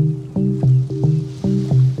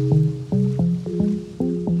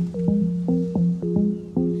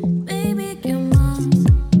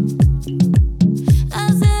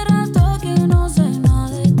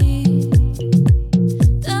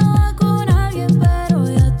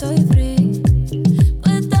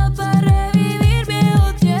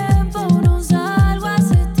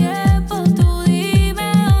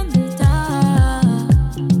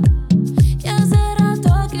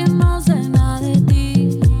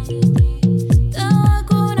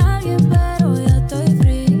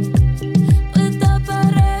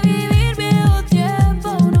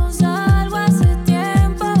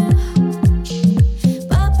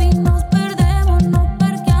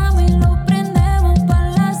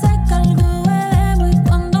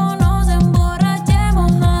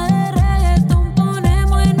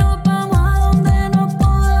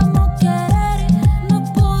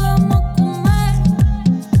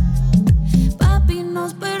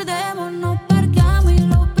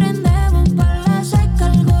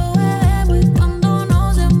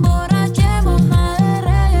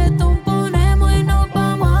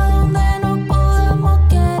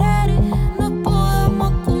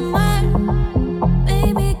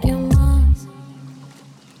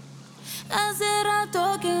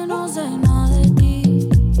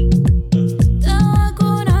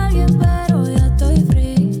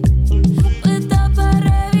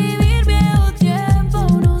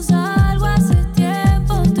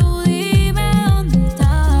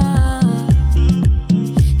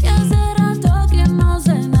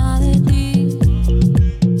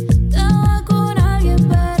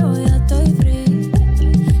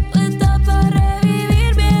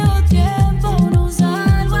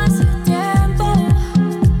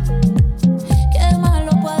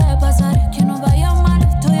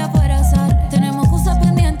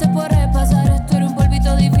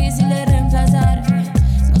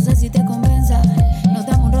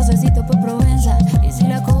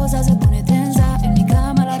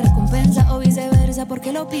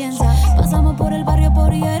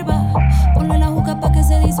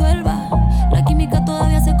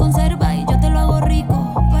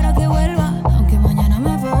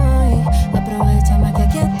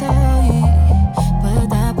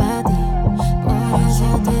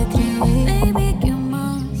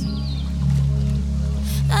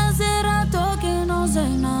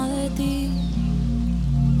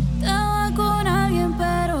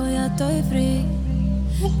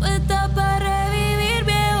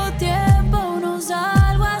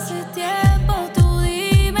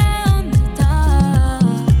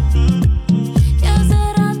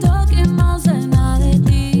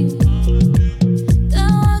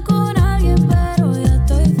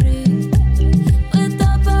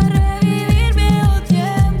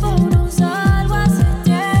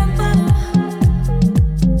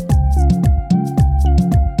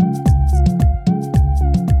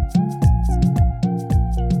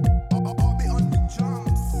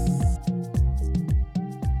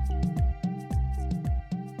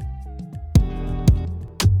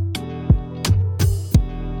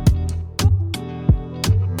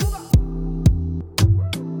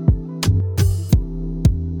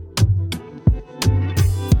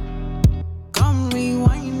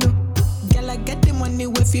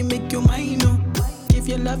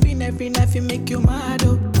 loving every night, it make you mad,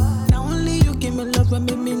 oh. Now only you give me love and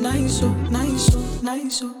make me nice, oh, nice, oh,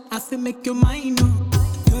 nice, oh. I feel make you mine, oh.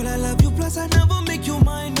 Girl, I love you, plus I never make you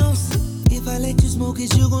mine, oh. If I let you smoke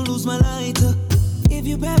it, you gon' lose my lighter. If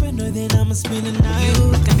you paranoid, then I'ma spend the night.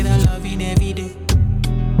 You can get a loving every day.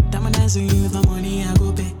 Diamond dancing you for money, I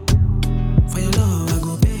go pay. For your love, I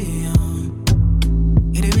go pay,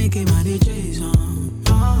 it ain't making my DJs, oh,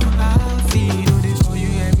 I feel they call you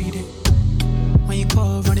every day. When you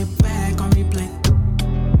call, run it back on replay.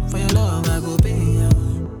 For your love, I go pay,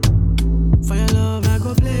 for your love, I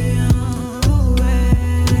go play,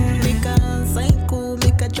 make a psycho,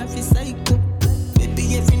 make a traffic psycho.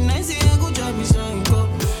 Baby, every night, say I go drive me psycho.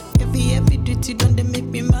 Every duty done, they make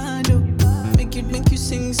me mad, oh. Make you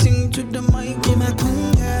sing to the mic. Be my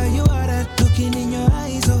queen, girl, you are that looking in your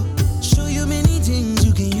eyes, oh. Show you many things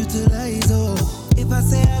you can utilize, oh. If I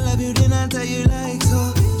say I love you, then I tell you like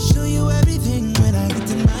so. Show you everything when I get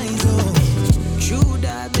to nice, oh. True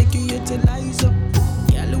that make you utilize, oh.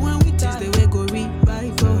 Yellow when we taste the way go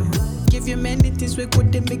revive, oh. Give you many things we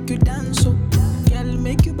could they make you dance, oh. Girl,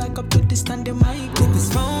 make you back up to the standing mic, oh. If his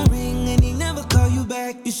phone ring and he never call you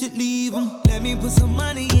back, you should leave him. Let me put some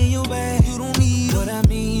money in your bag. You don't need what I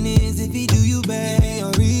mean is if he do you bad, ain't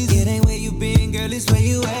no reason. It ain't where you been, girl, it's where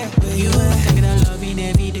you at. Where you at? Can get a loving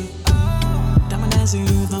every day. Diamond dancing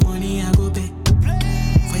you for money, I go pay.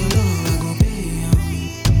 For your love, I go pay.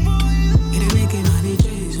 It ain't making my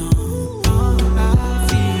DJs, I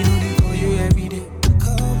feel they call you every day.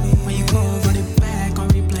 When you call, run it back on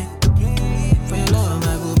replay. For your love, I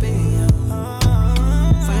go pay.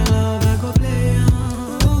 For your love, I go play.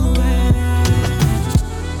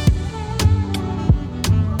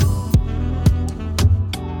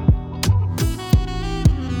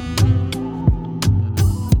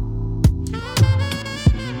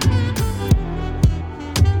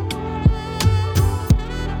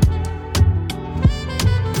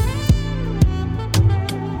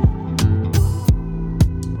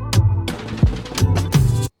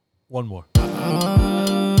 One more.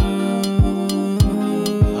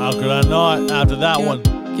 How could I not after that one?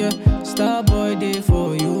 Yeah, star boy day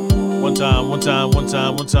for you. One time.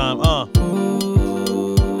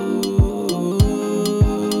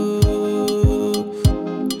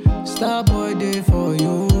 Star boy day for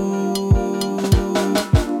you.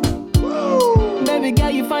 Baby girl,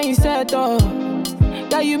 you find yourself, oh.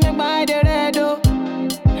 Girl, you make my head red, oh.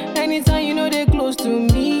 Anytime you know they close to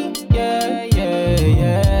me, yeah.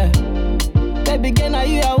 Baby girl, now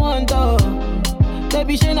you I want, oh.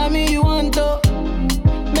 Baby, shey na me you want, oh.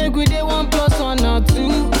 Make we dey 1 + 1 or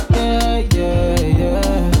 2,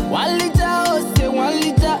 yeah. 1 liter, oh, say 1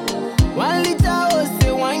 liter. 1 liter, oh,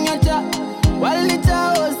 say 1 yacha. 1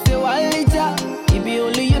 liter, oh, say 1 liter. It be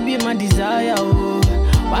only you be my desire, oh.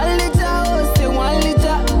 1 liter, oh, say 1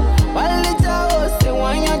 liter. 1 liter, oh, say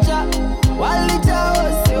 1 yacha. 1 liter,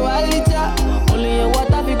 oh, say 1 liter. Only your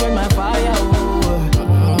water fi quench my fire, oh.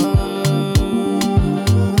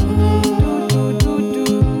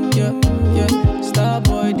 Star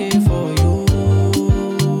boy day for you.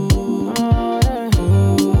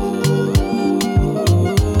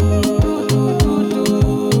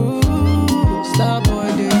 Star boy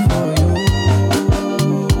day for you.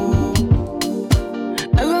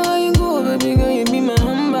 Everywhere you go, baby girl, you be my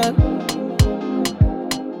handbag.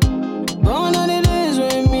 Gone are the days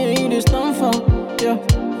when me and you just stand for. Yeah.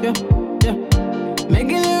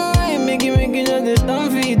 Making it right, make it just the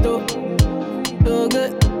stand for it, though. So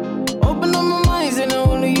good. Open up my mind, and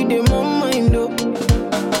only you did my mind, though.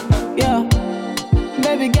 Yeah.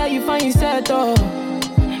 Baby girl, you find yourself, oh.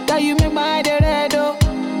 Girl, you make my head red, oh.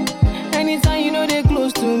 Anytime you know they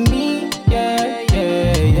close to me, yeah.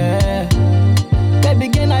 Baby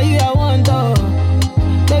girl, now you I want, oh.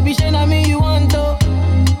 Baby, shey na me you want, oh.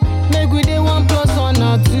 Make we dey 1 + 1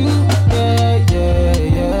 or 2,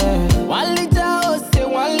 yeah. 1 liter, oh, say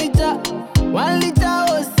 1 liter. 1 liter,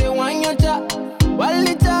 oh, say 1 yacha. 1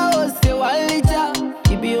 liter, oh, say 1 liter.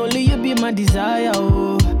 It be only you be my desire,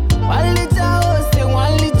 oh. 1 liter, oh, say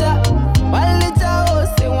 1 liter. 1 liter, oh,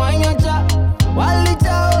 say 1 yacha. 1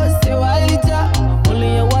 liter, oh, say 1 liter.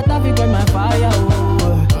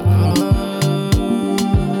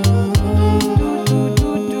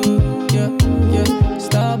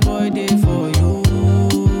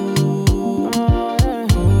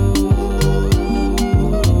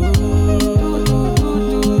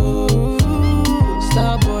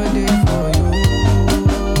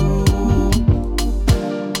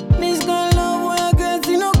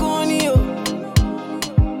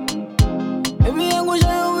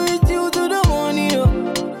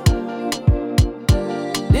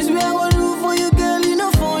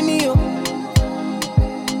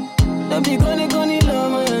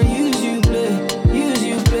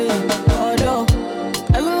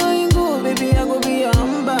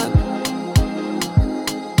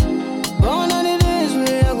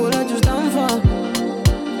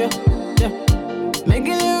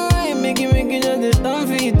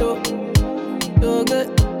 one for you, though. So good.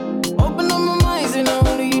 Open up my mind, and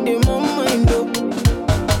only you did my mind, though.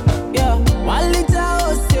 Yeah. 1 liter,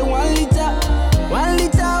 oh, say 1 liter. 1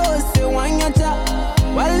 liter, oh, say 1 yacha.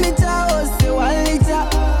 1 liter, oh, say 1 liter.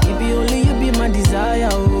 It be only you be my desire,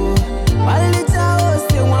 oh. 1 liter, oh,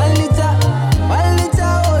 say 1 liter. 1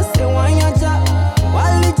 liter, oh, say 1 yacha.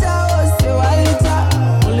 1 liter, oh, say 1 liter.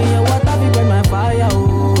 Only your water be burn my fire, oh.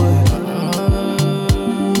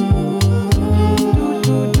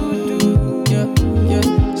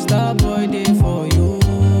 Star boy day for you.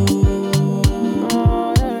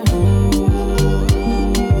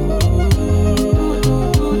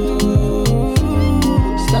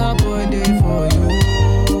 Star boy day for you.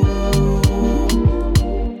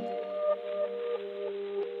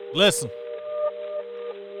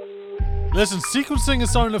 Listen, sequencing is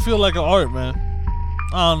starting to feel like an art, man.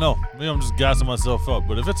 I don't know. Maybe I'm just gassing myself up,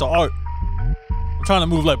 but if it's an art, I'm trying to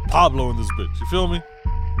move like Pablo in this bitch. You feel me?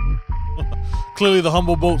 Clearly the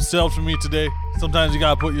humble boat sailed for me today. Sometimes you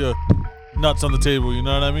gotta put your nuts on the table, you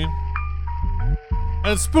know what I mean?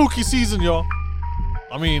 And it's spooky season, y'all.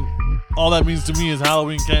 I mean, all that means to me is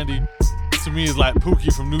Halloween candy. To me is like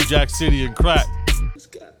Pookie from New Jack City and crack. It's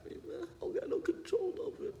got me, man. I don't got no control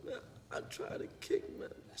over it, man. I try to kick, man.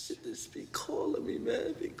 That shit just be calling me,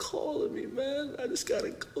 man. Be calling me, man. I just gotta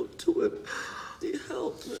go to it. Need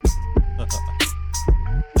help, man.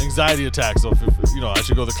 Anxiety attacks. So if I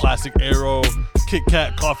should go the classic Aero, Kit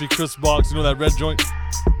Kat, Coffee Crisp box, that red joint.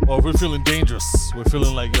 Or if we're feeling dangerous, we're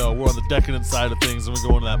feeling like, we're on the decadent side of things and we're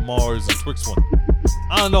going to that Mars and Twix one.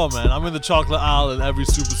 I don't know, man. I'm in the chocolate aisle in every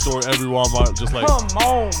superstore, every Walmart, just like, come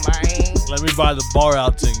on, man. Let me buy the bar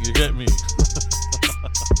out thing, you get me?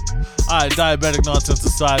 Alright, diabetic nonsense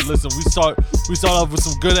aside, listen, we start off with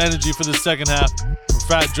some good energy for the second half. From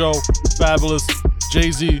Fat Joe, Fabulous,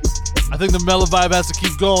 Jay-Z. I think the mellow vibe has to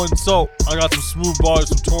keep going, so I got some smooth bars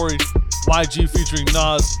from Tory, YG featuring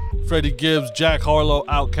Nas, Freddie Gibbs, Jack Harlow,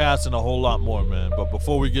 Outkast, and a whole lot more, man. But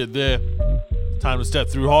before we get there, time to step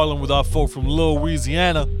through Harlem with our folk from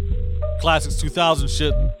Louisiana. Classics 2000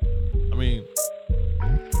 shit. I mean,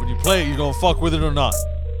 when you play it, you gonna fuck with it or not.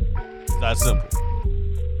 It's that simple.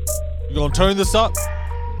 You gonna turn this up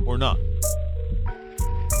or not?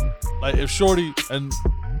 Like, if Shorty can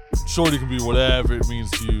be whatever it means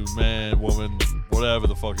to you, man, woman, whatever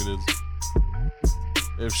the fuck it is.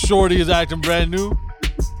 If Shorty is acting brand new,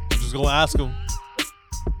 I'm just gonna ask him,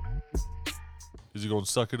 is he gonna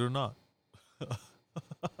suck it or not?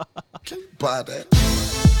 Can you buy that?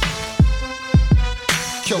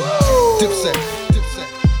 Killer, Dipset,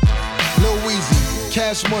 Lil Weezy,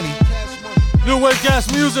 Cash Money. New Wave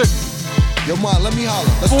Gas Music. Yo, Ma, let me holler.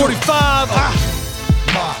 Let's 45.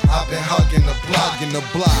 Ma, I've been hugging the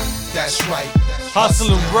block. That's right.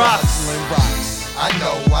 Hustling rocks. I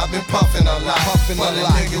know, I've been puffing a lot. But a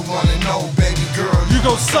nigga wanna know, baby girl, you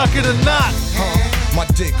gon' suck it or not? My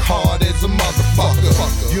dick hard as a motherfucker.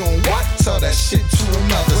 You don't what? Tell that shit to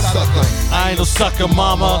another sucker. I ain't no sucker,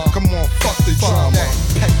 mama. Come on, fuck the drama.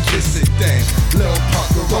 Pet kiss it then. Lil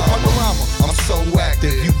Punkarama. I'm so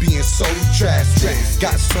active, you being so drastic.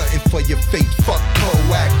 Got something for your fate, fuck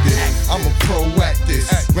proactive. I'm a pro at this,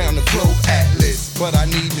 round the globe atlas. But I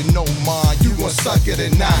need to know, ma, you gon' suck it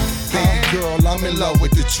or not? Baby girl, I'm in love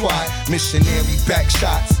with the try. Missionary back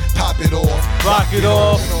shots, pop it off, rock it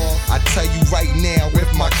off. I tell you right now,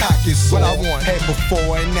 if my cock is sore, what I want, head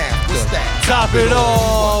before and after. What's that? Top it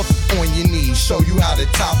off. On your knees, show you how to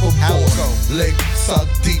top a board. Lick, suck,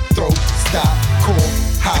 deep throat, stop,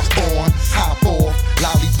 cough, hop on, hop off,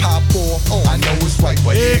 lollipop off. I know it's right,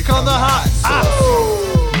 but here come the hot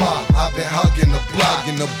sauce. Ma, I've been hugging the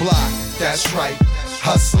block. That's right.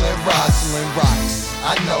 Hustling rocks.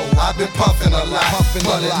 I know, I've been puffing a lot.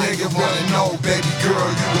 But a nigga wanna know, baby girl,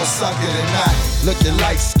 you gon' suck it or not? Looking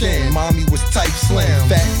light skin, mommy was type slim.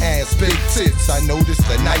 Fat ass, big tits, I noticed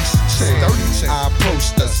a nice chin. I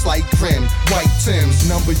approached her, slight grin. White Tim's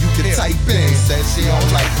number you can type in. Said she don't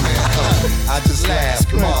like men. I just laughed,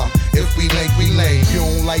 Mom, if we link, we lay. You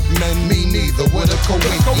don't like men, me neither. What a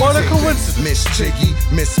coincidence. Miss Chiggy,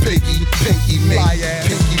 Miss Piggy, Pinky me.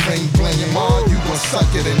 Pinky ring bling, Ma, you gon' suck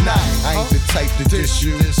it or not? I ain't the type to dish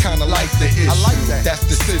you, kinda like the issue. I like that. That's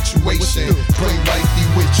the situation. Bring wifey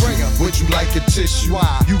with you. Would you like a tissue?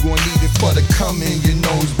 You gon' need it for the cum in your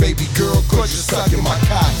nose, baby girl, cause you're sucking my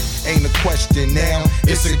cock. Ain't a question now,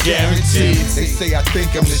 it's a guarantee. They say I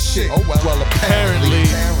think I'm the shit, well apparently.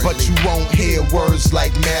 But you won't hear words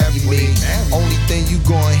like marry me. Only thing you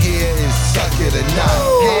gon' hear is suck it or not.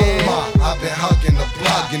 Ma, I've been hugging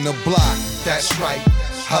the block. That's right,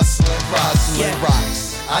 hustling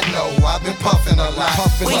rocks. I know, I've been puffing a lot.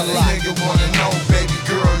 But a nigga wanna know, baby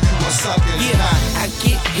girl, you a gon' suck it or not. I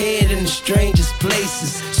get head in the strangest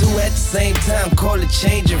places. Two at the same time, call it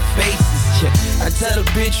changing faces. I tell a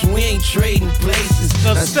bitch we ain't trading places.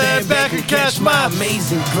 Now stand back and catch my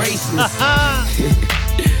amazing graces.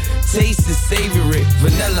 Taste is savory,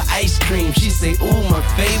 vanilla ice cream. She say, ooh, my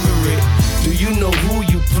favorite. Do you know who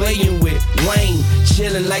you playing with? Wayne,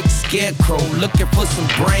 chilling like a scarecrow, looking for some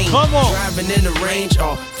brain. Come on. Driving in the range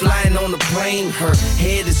or flying on the plane. Her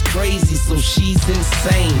head is crazy, so she's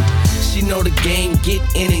insane. She know the game, get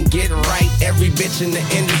in and get right. Every bitch in the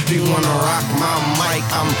industry wanna rock my mic.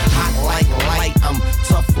 I'm hot like light, I'm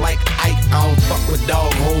tough like Ike. I don't fuck with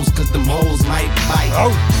dog hoes, cause them hoes might bite.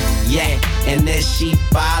 Oh. Yeah, and then she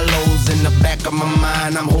follows in the back of my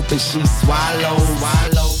mind. I'm hoping she swallows.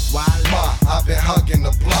 Ma, I've been hugging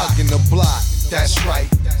the block, that's right.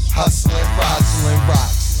 Hustling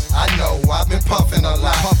rocks. I know I've been puffing a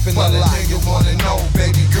lot, but a nigga wanna know,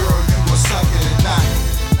 baby girl, you gon' suck it or not.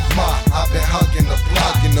 Ma, I've been hugging the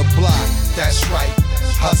block, that's right.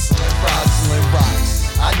 Hustling rocks.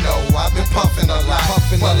 I know I've been puffing a lot,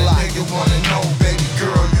 but a nigga wanna know, baby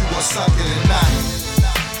girl, you gon' suck it or not.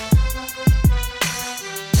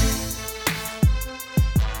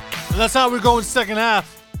 And that's how we're going second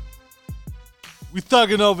half. We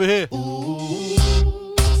thugging over here.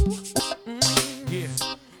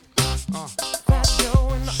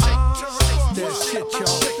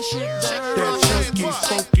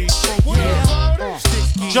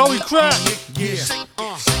 Joey Crack.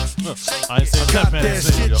 I ain't saying that, man.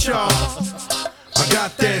 I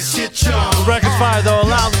got that shit, y'all. The record fire though,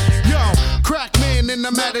 allow me. Yo, crack man, and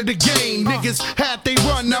I'm out of the game. Niggas had they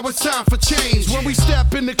run, now it's time for change. When we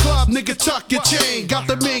step in the club, nigga, tuck your chain. Got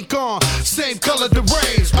the mink on, same color the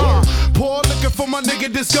range. Pour liquor for my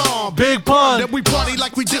nigga that's gone. Big pun. Then we party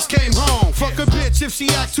like we just came home. Fuck a bitch if she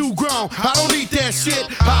act too grown. I don't need that shit.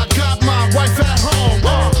 I got my wife at home.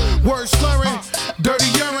 Word slurring, dirty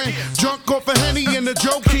urine. Drunk off a Henny and the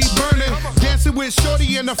joke keep burning. Dancing with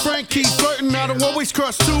Shorty and the friend keep flirting. I don't always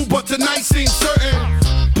crush too, but tonight seems certain.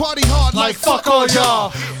 Party hard like fuck all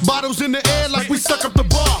y'all. Bottles in the air like we stuck up the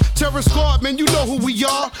bar. Terror squad, man, you know who we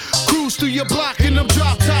are. Cruise through your block in them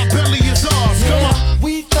drop top, belly is ours. Come on.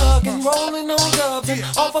 We thuggin', rollin' on dubs and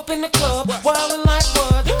off up in the club, wildin' like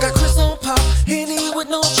what? Got Chris on pop, Henny with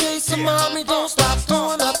no chaser, mommy don't stop,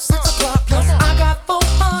 throwing up 6 o'clock. I got 4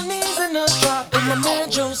 honeys in the drop, and my man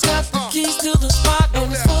Joe's got the keys to the spot,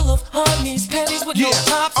 and it's full of honeys, panties with no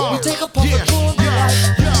tops. We take a puff of joint, be like,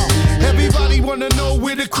 everybody wanna know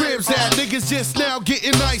where the crib's at. Niggas just now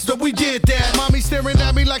getting nice, but we did that. Mommy staring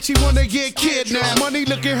at me like she wanna get kidnapped. Money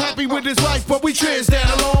looking happy with his wife, but we trans that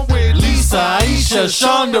along with Lisa, Aisha,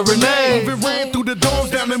 Shonda, Renee. Even ran through the doors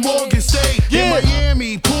down in Morgan State. In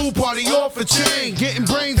Miami, pool party off a chain. Getting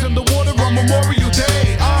brains in the water on Memorial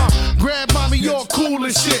Day. Grab mommy all cool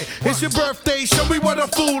and shit. It's your birthday, show me what I'm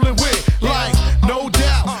fooling with. Like, no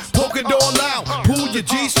doubt, poke it all out. Pull your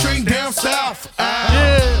G-string down south.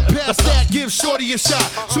 Pass that, give Shorty a shot.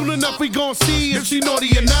 Soon enough we gon' see if she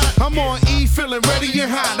naughty or not. I'm on E, feeling ready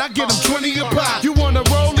and hot. I get them 20 a pop. You wanna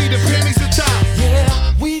roll, leave the panties at top.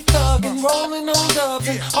 yeah, we thuggin', rollin' on dubs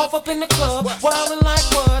and off up in the club, wildin' like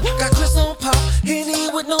what? Got Chris on pop, Henny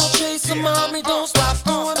with no chaser, mommy don't stop,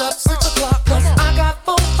 throwing up 6 o'clock. I got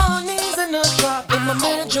 4 honeys in the drop, and my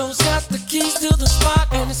man Joe's got the keys to the spot,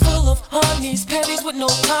 and it's full of honeys, panties with no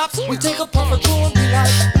tops. We take a puff of joint, be like,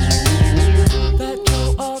 Fat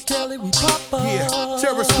Joe, R. Kelly, we pop up. Yeah,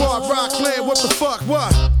 Terror Squad, Rockland, what the fuck,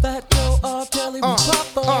 what? Fat Joe, R. Kelly, we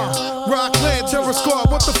pop up. Rockland, Terror Squad,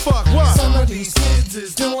 what the fuck, what? Some of these kids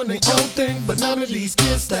is doing their own thing, but none of these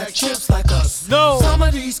kids stack chips like us. No. Some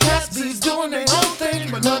of these cats be doing their own thing,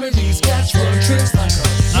 but none of these cats run tricks like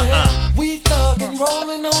us. Yeah, we thuggin',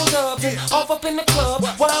 rollin' on dubs and off up in the club,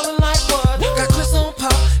 wildin' like what? Got Chris on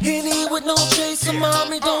pop, Henny with no chaser,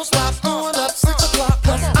 mommy don't stop, throwing up 6 o'clock.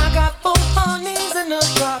 I got 4 honeys in the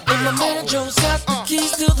drop, and my man Joe's got the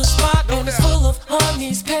keys to the spot, and it's full of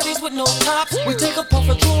honeys, panties with no tops. We take a puff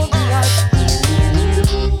of joint, be like,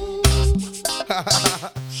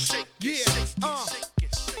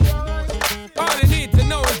 all you need to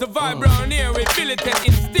know is the vibe round here. We feel it and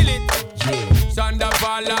instill it.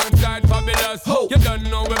 Sandoval alongside Fabulous. You don't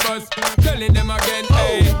know we bus. Telling them again,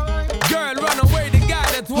 hey. Girl, run away, the guy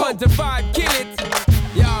that want to vibe, kill it.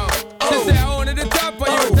 Yo, she say I own the top of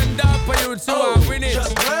you, and down for you, so I win it.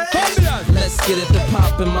 Fabulous. Let's get it to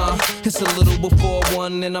pop in my. It's a little before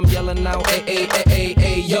 1 and I'm yelling out,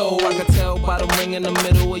 ay, yo. I can tell by the ring in the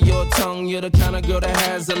middle of your tongue. You're the kind of girl that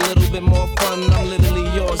has a little bit more fun. I'm literally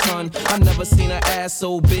yours, hun. I never seen an ass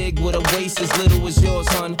so big with a waist as little as yours,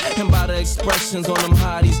 hun. And by the expressions on them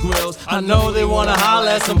hotties grills, I know they wanna holler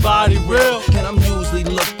at somebody real. And I'm usually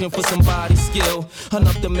looking for somebody skill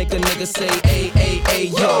enough to make a nigga say,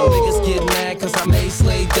 ay, yo. Niggas get mad cause I may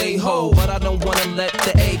slay they hoe, but I don't wanna let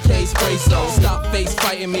the AK spray so. Stop face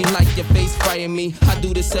fighting me like your face fighting me. I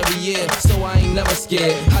do this every year, so I ain't never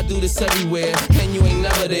scared. I do this everywhere, and you ain't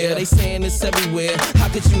never there. They saying this everywhere, how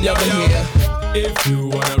could you never hear? If you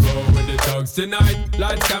wanna roll with the thugs tonight,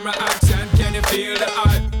 lights, camera, action, can you feel the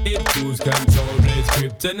hype? It lose control, blaze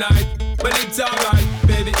kryptonite. But it's alright,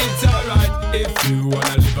 baby, it's alright. If you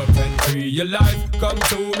wanna live up and free your life, come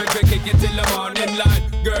to make me kick it till the morning light.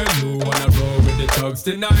 Girl, you wanna roll with the thugs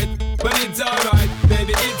tonight, but it's alright,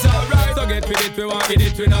 baby, it's alright. So get with it, we want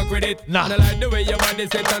it, we not with it. Nah. And I like the way your body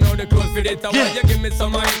set, I know the clothes fit it. I want you give me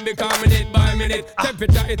some of it, because minute by minute.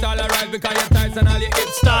 Temperature, it's all alright, because you're tight and all your hip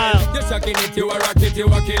style. You're sucking it, you a rock it, you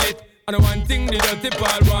a kill it. And one thing the dirty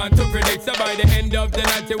Paul want to predict, so by the end of the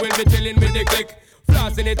night you will be chilling with the click.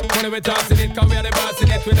 Flossing it, when we're tossing it, cause we are the boss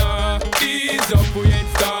in it. We know ease up, we ain't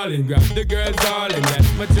stalling. Grab the girls darling, that's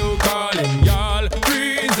what you calling, y'all.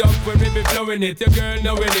 Freeze up when we be flowing it, your girl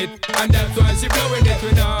knowing it, and that's why she blowing it.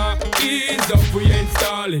 We know ease up, we ain't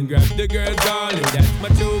stalling. Grab the girls darling, that's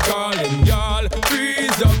what you calling, y'all.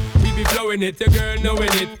 Freeze up, we be flowing it, your girl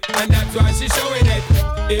knowing it, and that's why she showing it.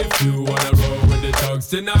 If you wanna roll with the thugs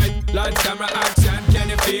tonight, lights, camera, action, can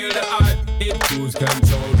you feel the hype? It lose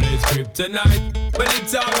control, blaze kryptonite. But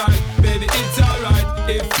it's alright, baby, it's alright.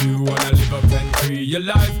 If you wanna live up and free your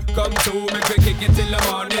life, come to make me kick it till the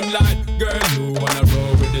morning light. Girl, you wanna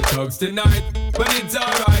roll with the thugs tonight, but it's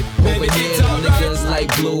alright, baby, it's alright. Niggas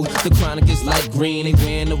like blue, the chronic is like green. They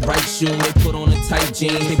wearing the right shoe, they put on the tight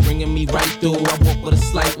jeans. They bringing me right through, I walk with a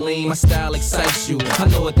slight lean. My style excites you, I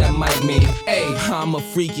know what that might mean. Hey, I'm a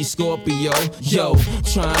freaky Scorpio, yo,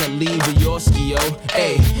 trying to leave a Yorski, yo.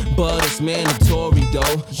 Hey, but it's mandatory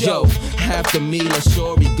though, yo. After me, let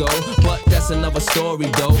Shorty go, but that's another story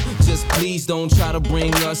though. Just please don't try to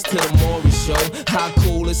bring us to the Maury show. How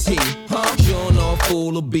cool is he? Huh? You don't know a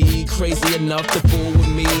fool will be crazy enough to fool with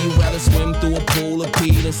me. You rather swim through a pool of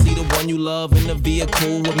pee than see the one you love in the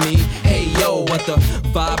vehicle with me. Hey yo, but the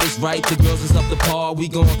vibe is right, the girls is up to par. We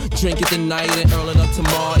gon' drink it tonight and earn it up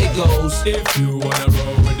tomorrow. It goes. If you wanna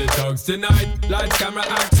roll with the thugs tonight, lights, camera,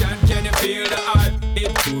 action, can you feel the hype?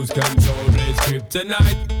 It lose control, blaze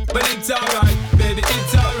kryptonite. But it's alright, baby,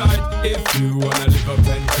 it's alright. If you wanna live up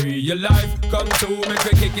and free your life, come to make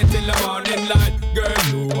me kick it till the morning light. Girl,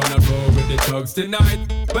 you wanna roll with the thugs tonight,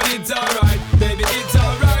 but it's alright, baby, it's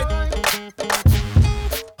alright.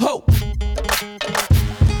 Ho!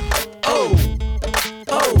 Oh!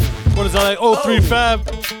 What is that, like 03 Fab?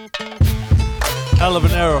 Hell of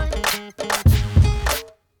an era.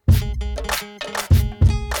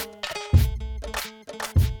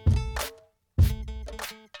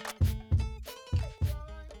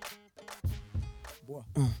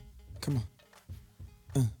 Come on.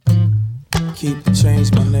 Keep the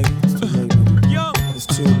change, my nigga. Yo. It's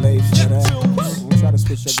too late for that. We'll try to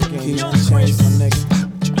switch up the game. Keep the change, my nigga.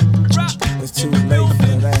 It's too late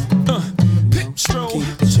for that.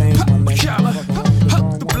 Keep the change, my nigga.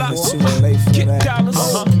 It's too late for that.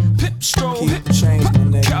 Keep the change, my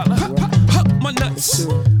nigga. My nuts,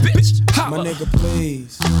 my nigga,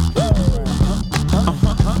 please.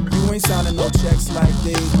 You ain't signing no checks like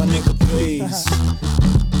these, my nigga, please.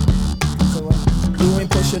 You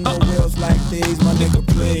ain't pushing no wheels like these, my nigga,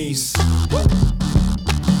 please.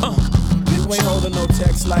 You ain't holding no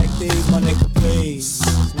texts like these, my nigga, please.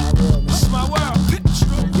 It's my world.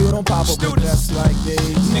 You don't pop up with vests like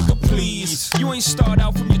these, nigga, please. You ain't start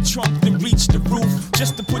out from your trunk, then reach the roof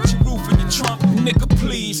just to put your roof in your trunk, nigga,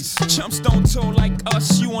 please. Chumps don't tour like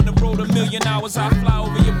us. You on the road 1,000,000 hours, I fly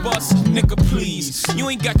over your bus, nigga, please. You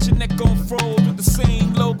ain't got your neck on froze with the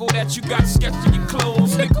same logo that you got sketched in your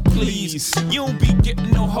clothes, nigga, please. You don't be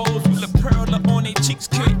getting no hoes with a pearl on their cheeks,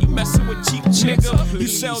 kid. You messin' with cheap chicks. You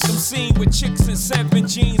seldom seen with chicks in 7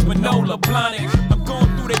 jeans, Manola Blahnik. I'm going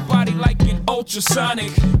through their body like an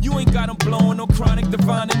ultrasonic. You ain't got them blowing no chronic,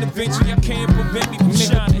 divine intervention. I can't prevent me from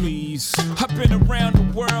shining. Please. I've been around the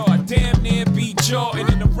world, I damn near beat Jordan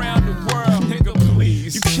and around the world, nigga,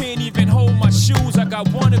 please. You can't even hold my shoes. I got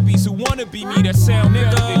wannabes who wanna be me that sound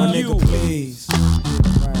better than you. Nigga, please.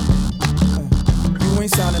 You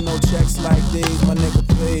ain't signing no checks like these, my nigga,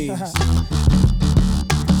 please.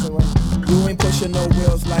 You ain't pushing no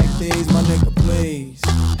wheels like these, my nigga, please.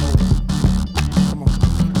 Come on.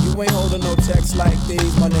 You You ain't holding no text like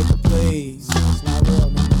these, my nigga, please. It's not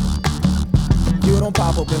real, nigga. You don't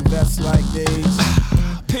pop up in vests like these.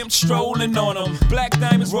 Pimp strolling on them, black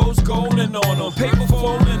diamonds, rose golden on them, paper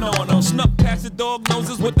folding on them, snuck past the dog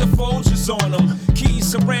noses with the Folgers on them,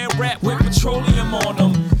 keys saran wrap with petroleum on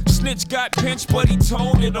them. Snitch got pinched, but he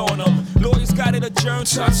told it on him. Lawyers got it adjourned,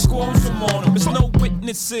 so I squoze from on him. There's no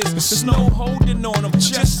witnesses, there's no holding on him.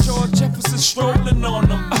 Just George Jefferson strolling on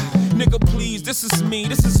him. Nigga, please, this is me,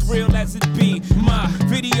 this is real as it be. My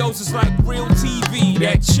videos is like real TV.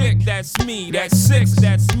 That chick, that's me. That six,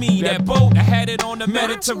 that's me. That boat, I had it on the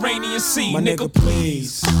Mediterranean Sea. My nigga,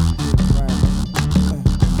 please.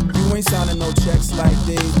 You ain't signing no checks like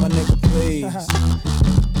these, my nigga, please.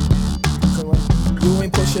 You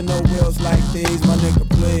ain't pushing no wheels like these, my nigga,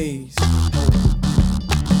 please.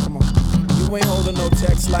 Come on. You ain't holding no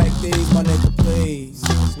texts like these, my nigga, please.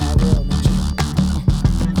 It's not real, nigga.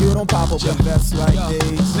 You don't pop up in vests like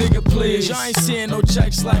these. Nigga, please, y'all ain't seeing no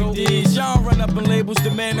checks like these. Y'all run up in labels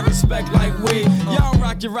demanding respect like we. Y'all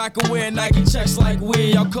rock your rock and wear Nike checks like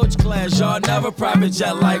we. Y'all coach class, y'all never private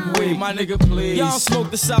jet like we. My nigga, please. Y'all smoke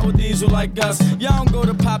the sour diesel like us. Y'all don't go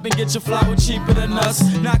to pop and get your flour cheaper than us.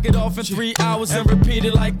 Knock it off in 3 hours and repeat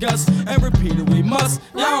it like us. And repeat it we must.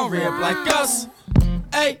 Y'all don't rap like us.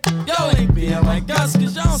 Hey, y'all ain't being like us,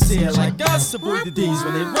 cause y'all don't see it like us. Avoid the D's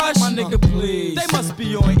when they rush. My nigga, please. They must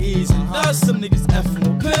be on E's and us. Some niggas effing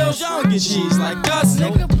with pills. Y'all don't get G's like us.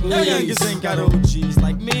 Nigga, please. Y'all youngers ain't got OGs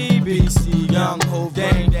like me. BC, Young, Hov,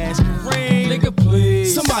 Dame, Dash, Kareem. Nigga,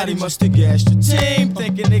 please. Somebody must have gassed your team.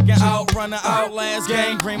 Thinking they can outrun the outlast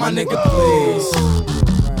gang. Bring my nigga, please.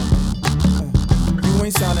 You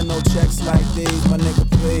ain't signing no checks like these, my nigga,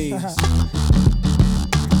 please.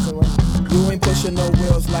 You ain't pushing no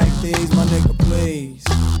wheels like these, my nigga, please.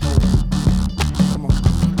 Come on.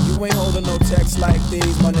 You ain't holding no texts like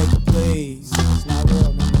these, my nigga, please. It's not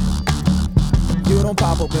real, nigga. You don't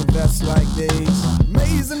pop up in vests like these.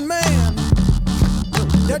 Amazing man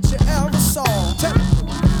that you ever saw.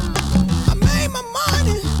 I made my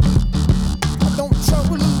money. I don't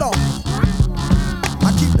trouble alone.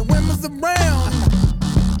 I keep the women's around.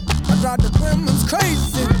 I drive the women's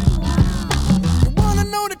crazy. You wanna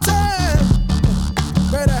know the time?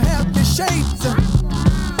 Better have your shades,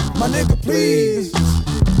 my nigga, please.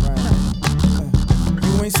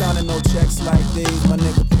 You ain't signing no checks like these, my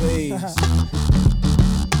nigga, please.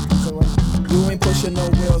 You ain't pushing no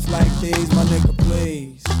wheels like these, my nigga,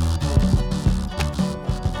 please.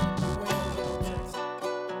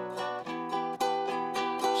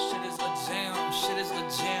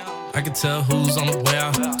 I can tell who's on the way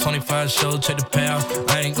out. 25 show, check the payout.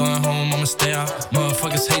 I ain't going home, I'ma stay out.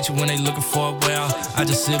 Motherfuckers hate you when they looking for a way out. I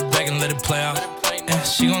just sit back and let it play out. Yeah,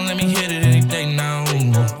 she gon' let me hit it any day now.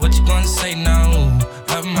 What you gonna say now?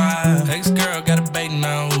 Have my ex-girl got a bait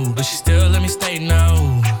now, but she still let me stay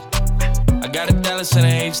now. I got a Dallas and a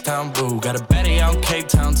H-Town boo. Got a baddie out in Cape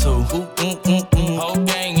Town too. Whole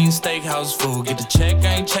gang eating steakhouse food. Get the check,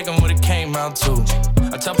 I ain't checking what it came out to.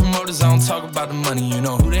 I tell promoters I don't talk about the money. You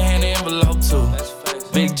know who they hand the envelope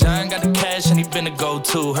to. Big John got the cash and he been the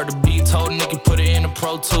go-to. Heard the beat told Nicky put it in the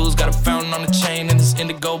Pro Tools. Got a fountain on the chain and it's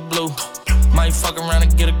indigo blue. Might fuck around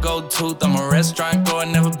and get a gold tooth. I'm a restaurant goer,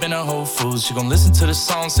 never been a Whole Foods. She gon' listen to the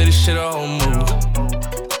song, say this shit a whole move.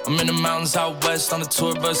 I'm in the mountains out west on the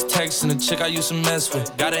tour bus texting the chick I used to mess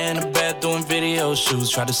with. Got her in the bed doing video shoots.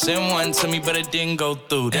 Tried to send one to me, but it didn't go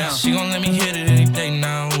through. Damn, she gon' let me hit it any day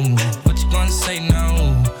now. What you gonna say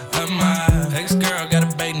now? My ex-girl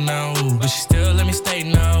got a bait now, but she still let me stay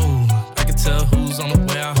now. I can tell who's on the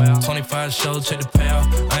way out. 25 show, check the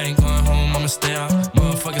payout. I ain't going home, I'ma stay out.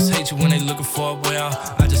 Motherfuckers hate you when they looking for a way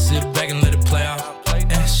out. I just sit back and let it play out.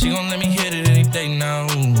 Yeah, she gon' let me hit it any day now.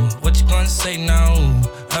 What you gonna say now?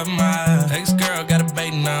 My ex-girl got a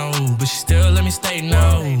bait now, but she still let me stay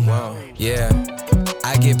now. Yeah,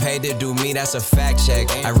 I get paid to do me, that's a fact check.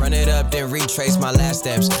 I run it up, then retrace my last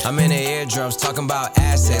steps. I'm in the eardrums, talking about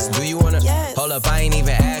assets. Do you wanna? Hold up, I ain't even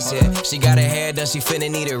asked yet. She got her hair done, she finna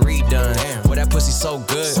need it redone. Boy, that pussy so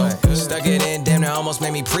good. Stuck it in, damn, that almost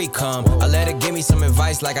made me pre-cum. I let her give me some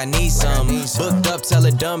advice like I need some. Booked up, tell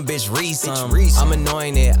a dumb bitch, read some. I'm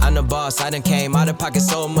anointed, I'm the boss, I done came out of pocket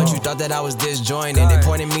so much. You thought that I was disjointed. They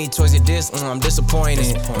pointed me towards your disc, I'm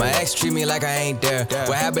disappointed. My ex treat me like I ain't there.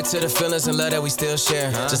 What happened to the feelings and love that we still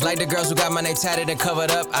share? Just like the girls who got my name tatted and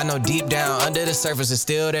covered up, I know deep down, under the surface it's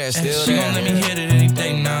still there, still there. She gon' let me hit it any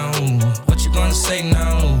day now. What you gonna say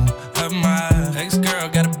now? My ex-girl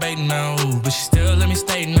got a bait now, but she still let me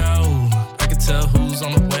stay now. I can tell who's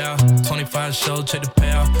on the way out. 25 show, check the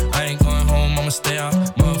payout. I ain't going home, I'ma stay out.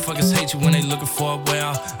 Motherfuckers hate you when they looking for a way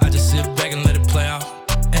out. I just sit back and let it play out.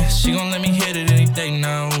 She gon' let me hit it any day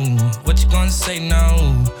now. What you gonna say now?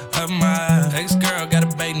 Her my ex-girl got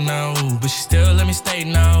a baby now, but she still let me stay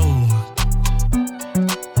now.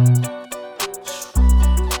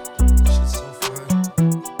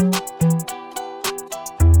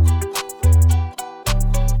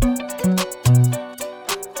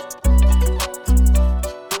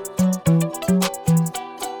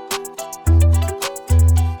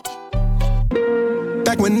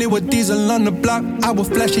 When it was diesel on the block, I would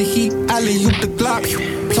flash a heat, alley-oop the Glock.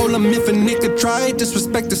 Told him if a nigga try,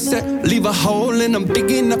 disrespect the set, leave a hole in him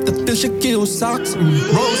big enough to fill Shaquille socks.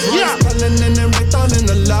 Rolls Royce, Cullen and then Rick all in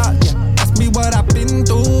a lot. Ask me what I've been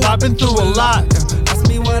through. I've been through a lot. Ask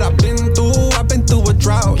me what I've been through. I've been through a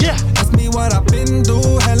drought. Ask me what I've been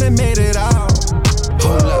through. Hell, it made it out.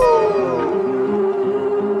 Hold up.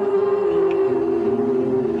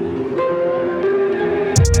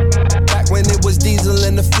 When it was diesel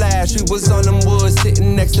in the flash, we was on them woods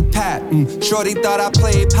sitting next to Pat. Shorty thought I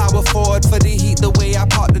played power forward for the heat, the way I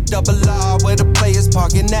parked the double R where the players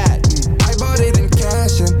parking at. I bought it in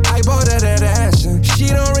cash and I bought it at Ashen. She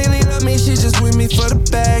don't really love me, she just with me for the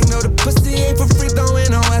bag. No, the pussy ain't for free, throwing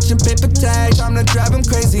no action paper tag. Time to drive him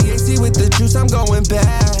crazy, AC with the juice, I'm going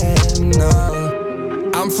bad. No.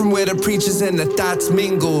 I'm from where the preachers and the thoughts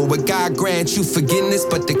mingle. Where God grants you forgiveness,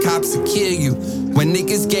 but the cops will kill you. When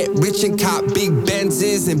niggas get rich and cop big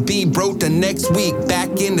Benzes and be broke the next week,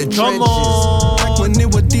 back in the trenches. Back when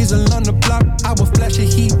it was diesel on the block, I would flash a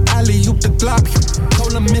heat, alley-oop the Glock.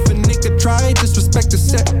 Told him if a nigga try, disrespect the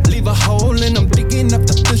set, leave a hole in him big enough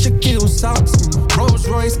to fill Shaquille socks. Rolls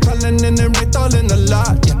Royce, Cullen and then Rick all in a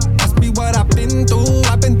lot. Ask me what I've been through,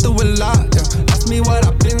 I've been through a lot. Ask me what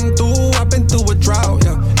I've been through, I've been through a drought.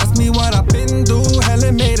 Ask me what I've been through, hell,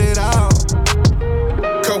 it made it out.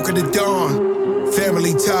 Coke of the dawn,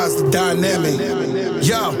 family ties, the dynamic.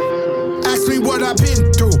 Yo, ask me what I've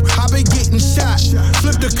been through. I've been getting shot,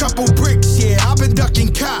 flipped a couple bricks, yeah, I've been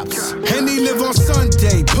ducking cops. And he live on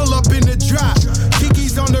Sunday, pull up in the drop.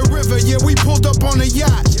 Kiki's on the river, yeah, we pulled up on a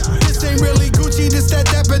yacht. This ain't really Gucci, this that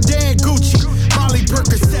Dapper Dan Gucci. Molly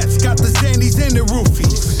Percocets, got the Xannies and the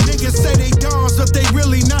roofies. Niggas say they dons, but they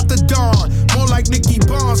really not the dawn. More like Nicky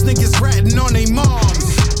Barnes, niggas ratting on they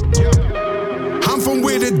moms. I'm from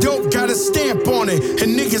where the dope got a stamp on it,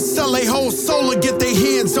 and niggas sell they whole soul to get their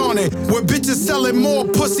hands on it. Where bitches selling more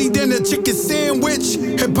pussy than a chicken sandwich.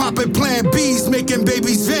 Hip hop and Plan B's making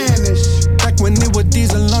babies vanish. Back when it was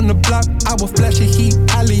diesel on the block, I would flash a heat,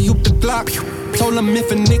 alley-oop the Glock. Told him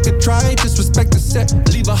if a nigga try, disrespect the set,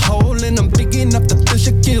 leave a hole in him big enough to fill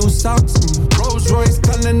Shaquille socks. Rolls Royce,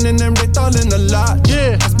 Cullen and then Rick all in a lot.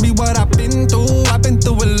 Ask me what I've been through, I've been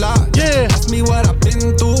through a lot. Ask me what I've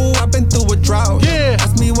been through, I've been through a drought.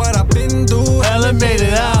 Ask me what I've been through, hell, it made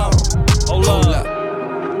it out. Hold up.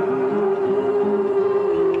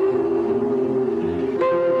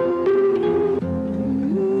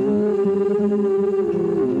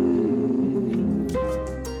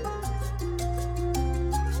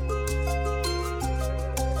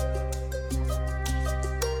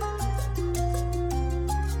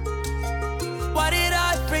 Why did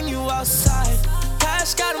I bring you outside?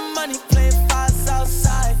 Cash got the money, playing fives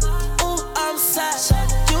outside. Ooh, I'm sad,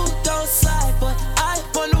 you don't slide. But I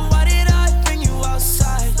wonder why did I bring you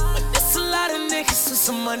outside? When there's a lot of niggas with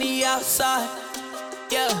some money outside.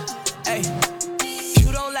 Yeah, hey.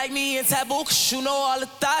 You don't like me in taboo, cause you know all the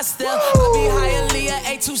thoughts still. I be high Aaliyah,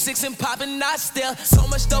 826 and popping not still. So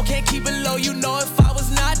much dough, can't keep it low, you know if I was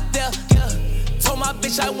not there. Yeah, told my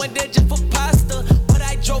bitch I went there just for pasta.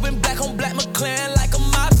 I drove in black on black McLaren like a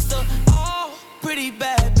mobster. Oh, pretty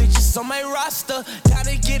bad bitches on my roster. Down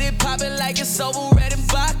to get it poppin' like it's over, red and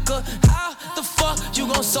vodka. How the fuck you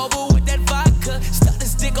gon' sober with that vodka? Stuck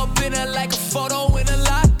this dick up in her like a photo in a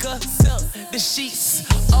locker. Silk the sheets,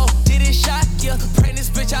 oh, did it shock ya? Bring this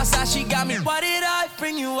bitch outside, she got me. Why did I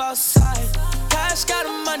bring you outside? Cash got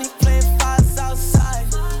the money, playing fives outside.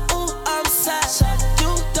 Ooh, I'm sad,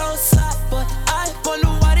 you don't slide. But I wonder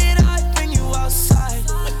why did I bring you outside?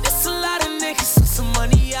 When there's a lot of niggas with some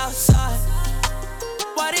money outside.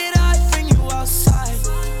 Why did I bring you outside?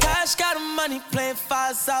 Cash got the money, playing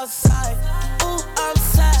fives outside. Ooh, I'm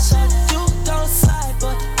sad, you don't slide.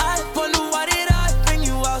 But I wonder why did I bring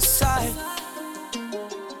you outside?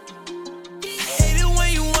 Hate it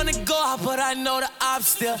when you wanna go out, but I know the ops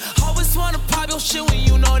still. Always wanna pop your shit when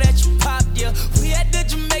you know that you popped, yeah. We at the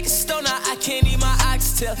Jamaican store, now I can't eat my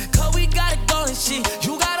oxtail. Cause we gotta go and shit,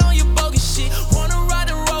 you got on your bogus shit. Wanna ride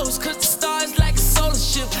the roads, cause the stars like a solar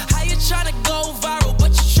ship. How you tryna go viral, but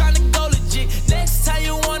you tryna go legit? Next time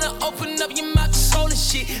you wanna open up your mouth, solar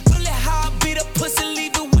shit. Bullet how I beat up pussy,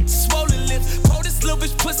 leave it with the swollen lips. Pull this little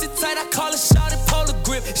bitch pussy tight, I call it shot polar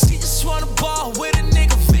grip. She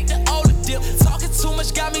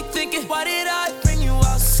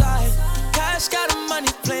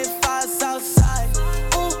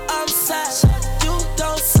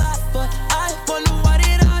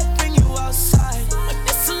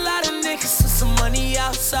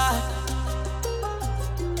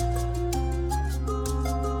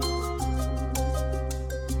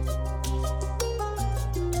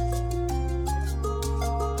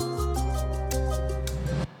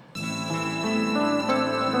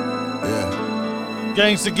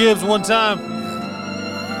Gangsta Gibbs one time.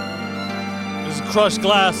 This is Crushed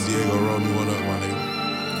Glass. Diego, roll me one up, my nigga.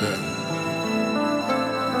 Yeah.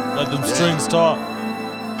 Let them strings talk.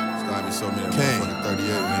 It's gotta be so many motherfucking 38,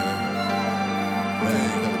 nigga. Man,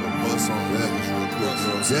 you gotta go bust on that real quick,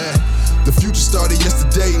 bro. Yeah. The future started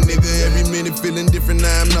yesterday, nigga. Every minute feeling different,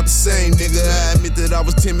 now I'm not the same, nigga. I admit that I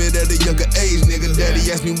was timid at a younger age, nigga. Daddy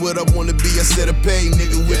asked me what I wanna be, I said I pay,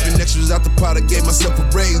 nigga. Whipping extras out the pot, I gave myself a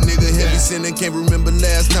raise, nigga. Heavy sinning, can't remember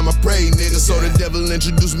last time I prayed, nigga. So the devil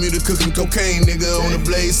introduced me to cooking cocaine, nigga. On the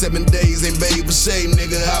blaze, 7 days, ain't bathed for shame,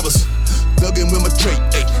 nigga. I was thuggin' with my trait,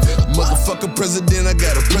 ayy. Motherfucker president, I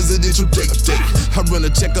got a presidential date. I run a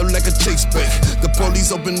check up like a Chase bank. The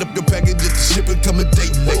police open up your package if the shipment come a day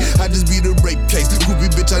late. I just be the rape case. Groupie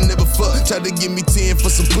bitch, I never fuck. Tried to give me 10 for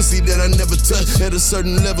some pussy that I never touched. At a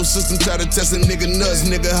certain level, system try to test a nigga nuts.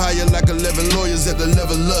 Nigga higher like 11 lawyers at the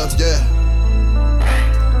level up, yeah.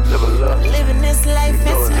 Level up. Living this life,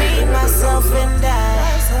 it's me, myself, and I.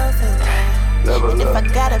 And if I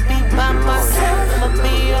gotta be by myself, I'ma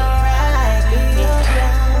be alright.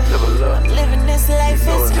 I'm living this life,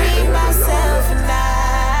 it's me, myself, and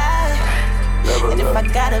I. And if I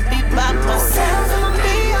gotta be by myself, I'ma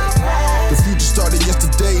be alright. The future started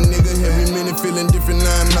yesterday, nigga. Every minute feeling different,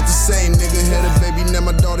 now I'm not the same, nigga. Had a baby, now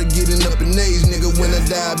my daughter getting up in age, nigga. When I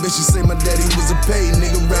die, I bet she say my daddy was a paid,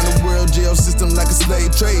 nigga. Round the world jail system like a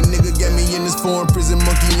slave trade, nigga. Got me in this foreign prison,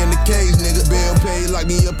 monkey in the cage, nigga. Bail paid, locked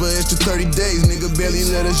me up an extra 30 days, nigga. Barely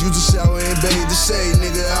let us use the shower and bathe the shade,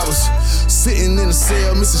 nigga. I was sitting in a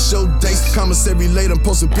cell, missing show dates. Commissary late, I'm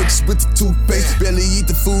posting pictures with the toothpaste. Barely eat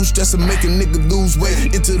the food, stress and make a nigga lose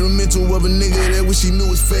weight. Into the mental of a nigga that wish he knew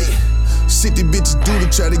his fate. Shit these bitches do to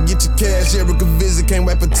try to get your cash. Erica visit, can't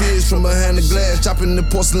wipe her tears from behind the glass. Chopping the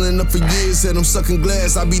porcelain up for years, said I'm sucking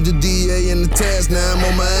glass. I be the DA in the task, now I'm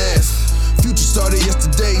on my ass. Future started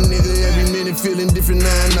yesterday, nigga. Every minute feeling different, now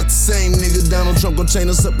I'm not the same, nigga. Donald Trump gon' chain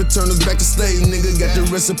us up and turn us back to slaves, nigga. Got the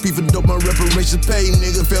recipe for dope, my reparations paid,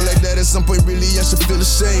 nigga. Feel like that at some point, really, I should feel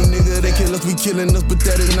ashamed, nigga. They kill us, we killing us, but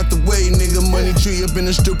that is not the way, nigga. Money tree up in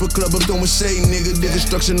the stripper club, I'm throwing shade, nigga. Dig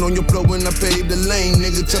construction on your floor when I paved the lane,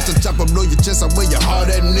 nigga. Chop the chopper, blow your chest, I wear your heart,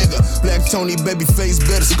 that nigga. Black Tony, baby face,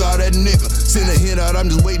 better scar that nigga. Send a hit out, I'm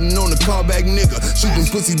just waiting on the car back, nigga. Shoot them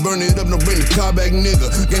pussy, burn it up, no bring the car back, nigga.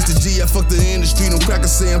 Gangsta G, I fuck the industry, them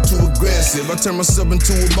crackers say I'm too aggressive. I turn myself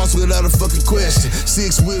into a boss without a fucking question.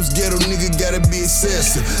 6 whips, ghetto nigga, gotta be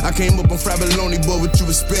excessive. I came up on Frabaloni, boy, what you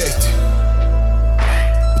respect?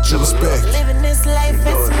 What you respect? Living this life,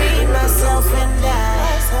 it's me, myself, and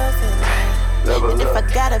I. And if I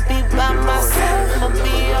gotta be by myself, I'ma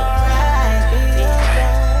be alright.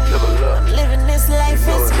 I'm living this life,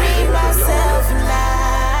 it's me, myself, and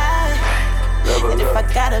I. And if I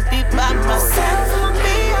gotta be by myself, I'ma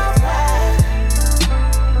be alright.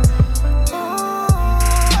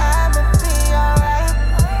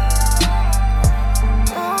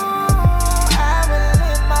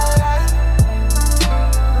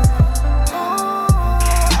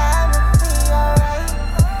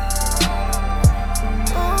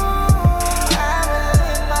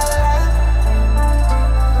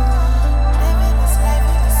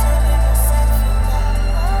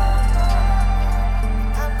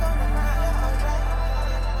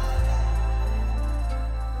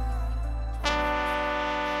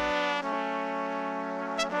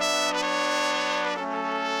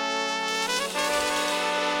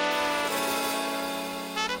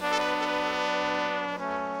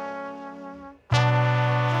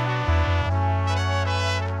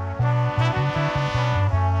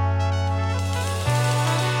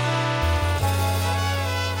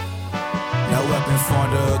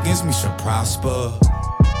 Against me shall prosper.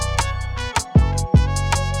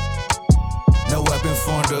 No weapon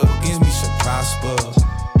formed against me shall prosper.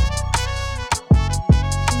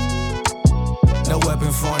 No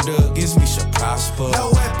weapon formed against me shall prosper.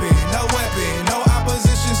 No weapon, no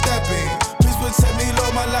opposition stepping. Please protect me,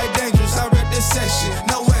 Lord, my life dangerous. I read this section.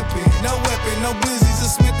 No weapon, no blizzies or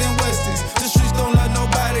Smith and Westons. The streets don't love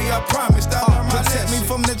nobody, I promise. Protect me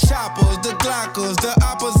from the choppers, the glockers, the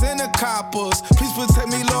oppers and the coppers. Please protect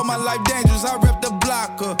me, Lord, my life dangerous. I rep the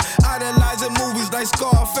blocker. Idolizing movies like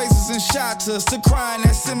Scarfaces and Shotters. To crying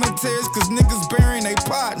at cemeteries cause niggas burying they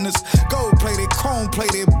partners. Gold plated, chrome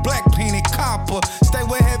plated, black painted copper. Stay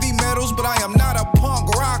with heavy metals, but I am not a punk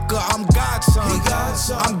rocker. I'm Godson. I'm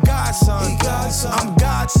Godson. I'm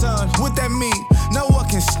Godson. What that mean? No one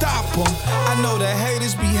can stop them. I know the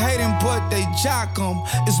haters be hating, but they jock 'em.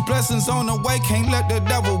 It's blessings on the way, can't let the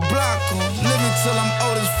devil block 'em. Living till I'm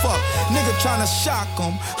old as fuck, nigga tryna shock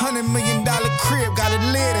 'em. $100 million crib, got a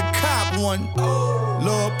lid to cop one.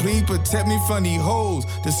 Lord, please protect me from these hoes.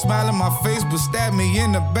 The smile on my face, but stab me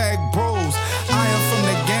in the back, bros. I am from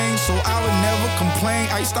the gang, so I would never complain.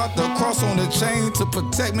 I start the cross on the chain to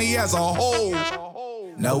protect me as a whole.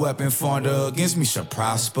 No weapon formed against me shall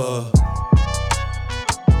prosper.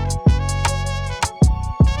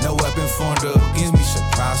 No weapon formed against me shall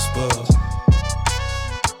prosper.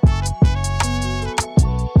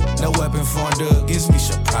 No weapon formed against me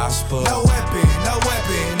shall prosper. No weapon,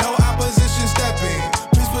 no opposition stepping.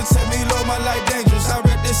 Please protect me, Lord, my life dangerous. I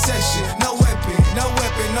rep this section. No weapon,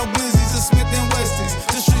 no glizzies or Smith and Westons.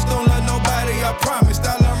 The streets don't love nobody, I promised.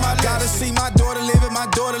 I learned my lesson. Gotta see my daughter live it, my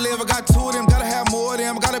daughter live. I got two of them, gotta have more of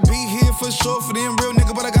them. Gotta be here for sure for them. Real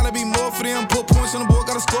nigga, but I gotta be more for them. Put points on the board,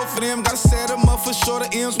 gotta score for them. Gotta set them up for sure. The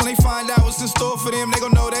M's when they find out what's in store for them, they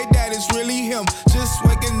gon' know they dad is really him. Just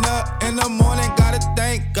waking up in the morning, gotta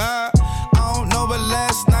thank God. I don't know, but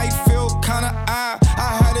last night felt kinda odd. I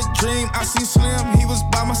had a dream, I seen Slim, he was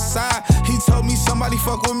by my side. He told me somebody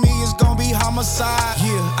fuck with me, it's gon' be homicide.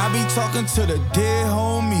 Yeah, I be talking to the dead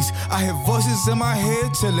homies. I hear voices in my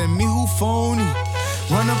head telling me who phony.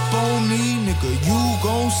 Run up on me, nigga, you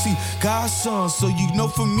gon' see God's son, so you know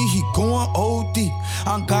for me he going OD.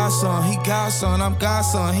 I'm God's son, he God's son, I'm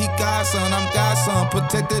God's son, he God's son, I'm God's son.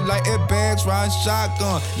 Protected like airbags, riding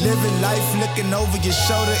shotgun. Living life looking over your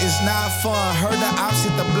shoulder is not fun. Heard the ops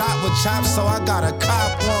hit the block with chops, so I gotta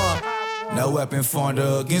cop one. No weapon formed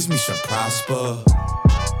against me shall prosper.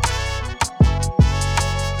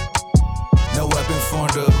 No weapon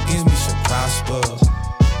formed against me shall prosper.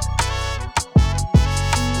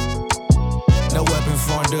 No weapon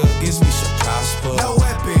formed against me shall prosper. No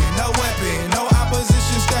weapon, no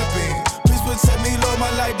opposition stepping. Please protect me, Lord, my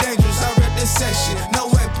life dangerous. I rep this section. No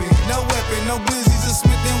weapon, no glizzies or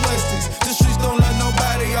Smith and Westons. The streets don't love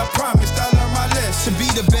nobody, I promised. I learned my lesson. To be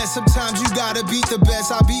the best, sometimes you gotta beat the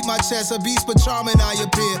best. I beat my chest, a beast, but charming I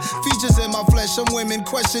appear. Features in my flesh, some women,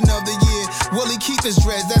 question of the year. Will he keep his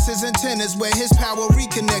dreads? That's his antennas, where his power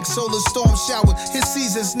reconnects. Solar storm shower, his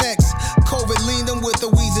season's next. COVID leaned him with the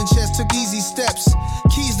wheezing chest, took easy steps.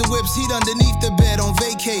 Keys to whips, heat underneath the bed on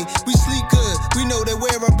vacay. We sleep good, we know their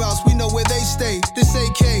whereabouts, we know where they stay. This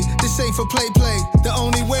AK, this ain't for play. The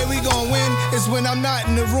only way we gon' win is when I'm not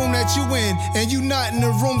in the room that you in, and you not in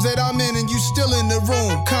the rooms that I'm in, and you still in the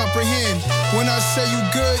room. Comprehend, when I say you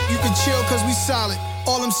good, you can chill cause we solid.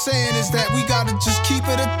 All I'm saying is that we gotta just keep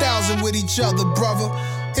it 1,000 with each other, brother.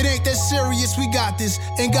 It ain't that serious, we got this.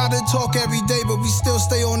 Ain't gotta talk every day, but we still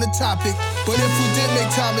stay on the topic. But if we did make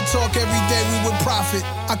time to talk every day, we would profit.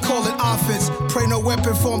 I call it offense. Pray no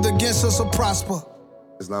weapon formed against us will prosper.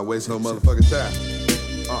 Let's not waste no motherfucking time.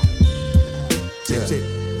 Check.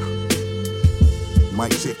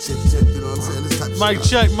 Mic check, you know what I'm saying? This type of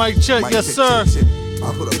Mic shit. check, yes sir.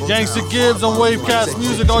 Gangsta Gibbs on Wavecast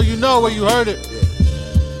Music, all you know where you heard it.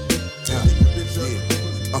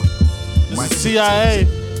 This is CIA.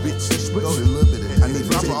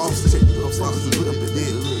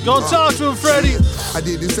 Go talk to him, Freddie. I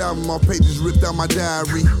did this album, my pages ripped out my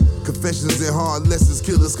diary. Confessions and hard lessons,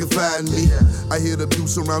 killers confide in me. I hear the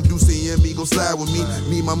deuce around Deuce and me, go slide with me.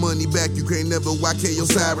 Need my money back, you can't never YK your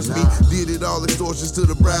Cyrus me. Did it all, extortions to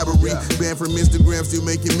the bribery. Banned from Instagram, still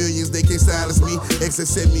making millions, they can't silence me.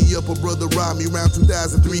 Exes set me up, a brother robbed me around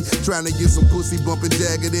 2003. Trying to get some pussy, bumping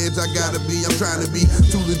jagged edge, I gotta be. I'm trying to be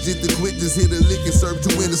too legit to quit, just hit a lick and serve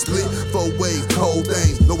 2 in a split. 4 ways, cold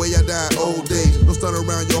things, no way I die old days. Don't stun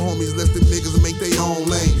around your homies, let them niggas make their own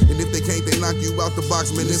lane. And if they can't, they knock you out the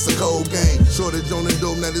box, man, it's a cold game. Shortage on the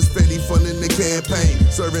dope, now this Fetty funding the campaign.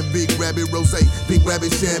 Serving big rabbit rosé, big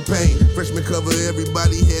rabbit champagne. Freshman cover,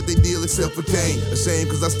 everybody had their deal except for Kane.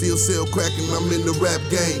 Ashamed cause I still sell crack and I'm in the rap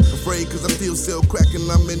game. Afraid cause I still sell crack and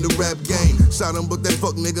I'm in the rap game. Shot him but that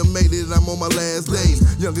fuck nigga made it, I'm on my last days.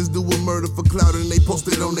 Youngest do a murder for clout and they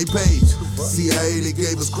posted on their page. CIA, they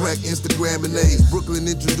gave us crack, Instagram and AIDS. Brooklyn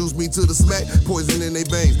introduced me to the smack, poison in their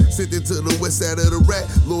veins. Sent it to the west side of the rat,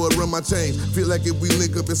 Lord run my chains. Feel like if we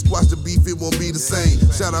link up and squash the beef, it won't be the same.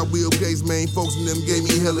 Shout out Will Gates, main folks and them gave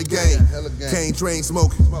me hella game. Cane train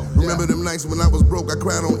smoking. Remember them nights when I was broke, I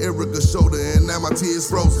cried on Erica's shoulder and now my tears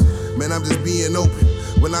frozen. Man, I'm just being open.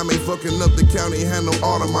 When I ain't fucking up the county, had no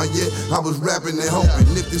art on my yet. I was rapping and hoping.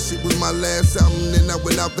 If this shit was my last album, then I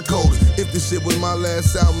went out the coldest. If this shit was my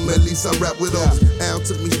last album, at least I rap with others. Al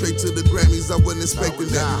took me straight to the Grammys, I wasn't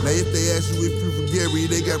expecting that. Now if they ask you if you from Gary,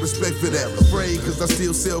 they got respect for that. Afraid cause I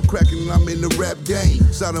still sell crack and I'm in the rap game.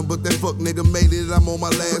 Shot him but that fuck nigga made it, I'm on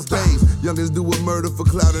my last days. Youngest do a murder for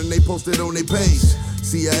clout and they posted on their page.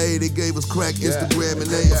 CIA, they gave us crack, Instagram, and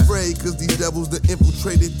they afraid cause these devils that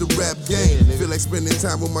infiltrated the rap game. Feel like spending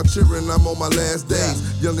time with my children, I'm on my last days.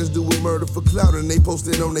 Youngins doing murder for clout and they post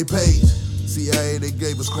it on their page. CIA, they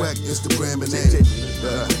gave us crack, Instagram, and they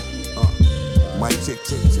mic check,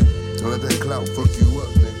 check, check. Don't let that clout fuck you up,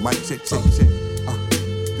 nigga. Mic check, check, check.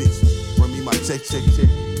 Bitch, run me my check, check, check.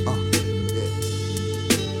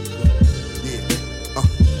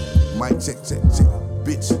 Mic check, check, check.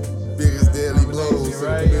 Bitch, biggest daily blows in the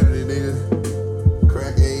community, nigga.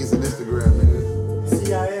 Crack A's and Instagram,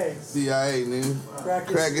 nigga. CIA, nigga.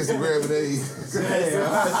 Crack Instagram and A's.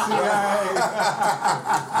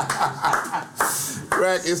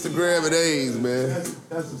 Crack Instagram and A's, man.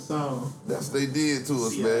 That's a song. That's what they did to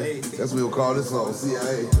us, man. That's what we'll call this song,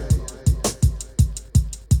 CIA.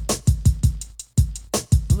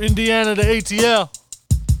 From Indiana to ATL.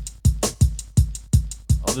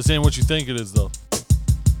 Oh, this ain't what you think it is, though.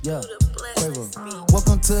 Yeah.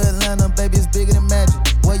 Welcome to Atlanta, baby, it's bigger than magic.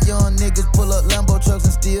 Where young niggas pull up Lambo trucks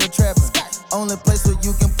and still trapping. Only place where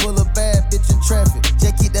you can pull a bad bitch in traffic.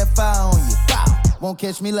 Just keep that fire on you. Won't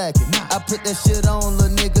catch me lacking. I put that shit on,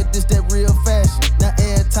 little nigga, this that real fashion. Now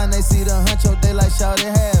every time they see the huncho, they like shout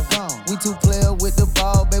it half. We two player with the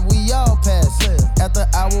ball, baby, we all pass. After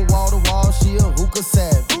hour, wall to wall, she a hookah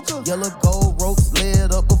savage. Yellow gold ropes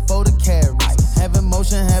laid up before the carriage. Having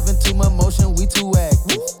motion, having too much motion, we too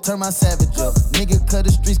active. Turn my savage up, nigga cut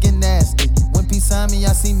the streets get nasty. When peace on me,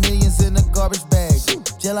 I see millions in a garbage bag.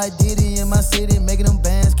 Just like Diddy in my city, making them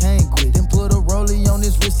bands can't quit. Then put a rollie on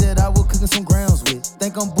this wrist that I was cooking some grounds with.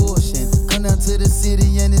 Think I'm bullshit, come down to the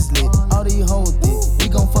city and it's lit. All these hoes thick, we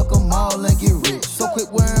gon' fuck them all and get rich. So quit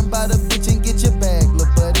worrying about a bitch and get your bag, lil'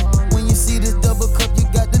 buddy. When you see this double cup, you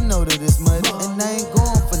got to know that it's muddy. And I ain't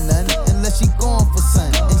going for nothing, unless she going for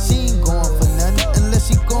something. And she ain't going for nothing, unless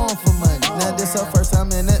she going for money. Now this her first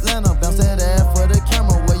time in Atlanta, bounce that ass for the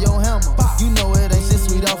camera, wear your hammer. You know it ain't shit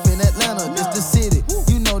sweet off in Atlanta, this the city.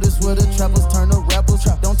 You know this where the trappers turn to rappers.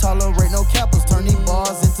 Don't tolerate no cappers, turn these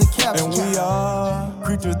bars into caps. And we are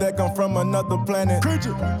creatures that come from another planet.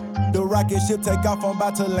 The rocket ship take off, I'm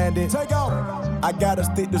about to land it. Take off. I gotta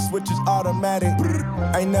stick, the switch is automatic.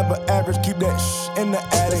 Ain't never average, keep that in the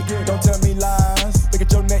attic. Don't tell me lies. Look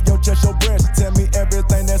at your neck, your chest, your breast. Tell me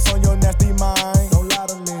everything that's on your nasty mind. Don't lie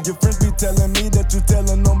to me. Your friends be telling me that you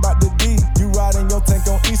telling them about the D. You riding your tank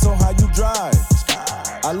on E, so how you drive?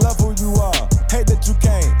 I love who you are, hate that you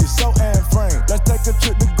came. It's so and frame. Let's take a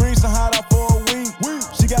trip to Greece and hide out for a week.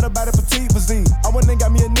 She got a body petite physique. I went and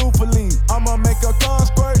got me a new Philippe. I'ma make her con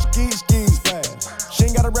squirt, ski. She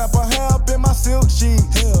ain't gotta wrap her hair up in my silk sheets.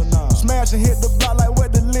 Hell no. Smash and hit the block like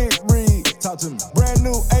what the lick read. Talk to me. Brand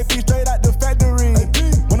new AP straight out the factory.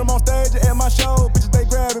 When I'm on stage at my show, bitches they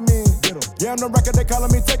grabbing me. Yeah, I'm the record, they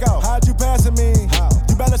calling me take off. How'd you passing me? How?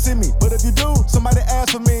 You better see me, but if you do, somebody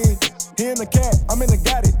ask for me. He in the cat, I'm in the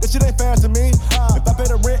Gotti. That shit ain't fast to me. If I pay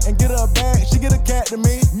the rent and get her a bag, she get a cat to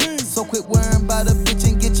me. So quit worrying about a bitch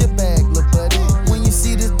and get your bag, lil' buddy. When you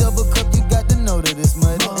see this double cup, you got to know that it's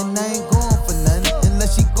muddy. And I ain't going for nothing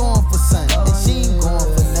unless she going for something. And she ain't going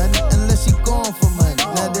for nothing unless she going for money.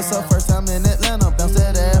 Now this her first time in Atlanta, bounce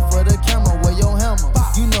that ass for the camera, wear your hammer.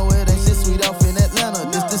 You know it ain't shit sweet off in Atlanta,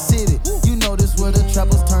 this the city. You know this where the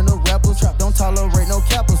trappers turn to rappers. Don't tolerate no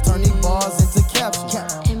cappers, turn these bars into capsules.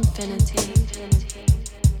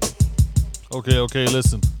 Okay,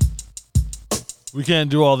 listen. We can't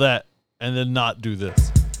do all that and then not do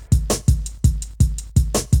this.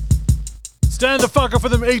 Stand the fuck up for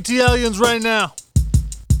them ATLians right now.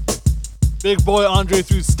 Big boy Andre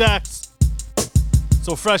through stacks.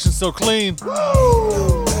 So fresh and so clean.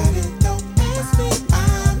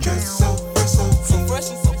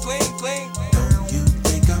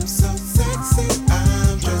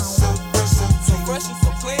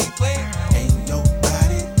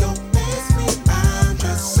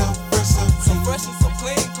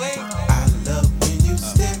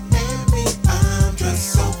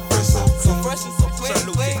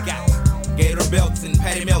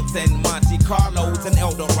 And Monte Carlos and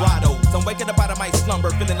El Dorado. I'm waking up out of my slumber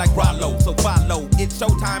feeling like Rollo. So follow, it's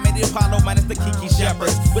showtime at the Apollo minus the Kiki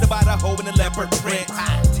Shepherds. With about a hoe in the leopard print.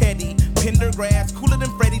 Teddy, Pendergrass, cooler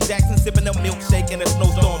than Freddie Jackson, sipping a milkshake in a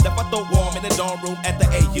snowstorm. Left I throw warm in the dorm room at the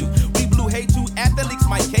AU. We blew hay too, athletes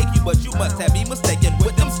might cake you, but you must have me mistaken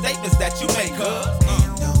with them statements that you make,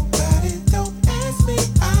 Ain't nobody don't ask me,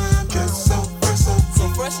 I'm just so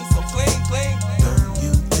fresh and so clean. Don't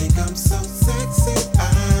you think I'm so sexy?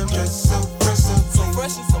 I'm just so fresh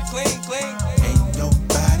and so clean. Ain't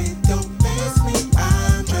nobody don't ask me,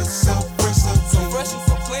 I'm just so fresh and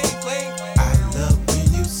so clean. I love when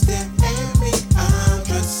you stare at me, I'm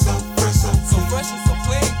just so fresh and so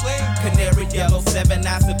clean. Canary yellow 7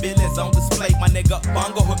 nice abilities on display. My nigga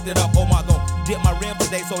Bongo hooked it up. Oh my god, dip my rim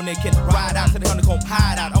today so they can ride out to the honeycomb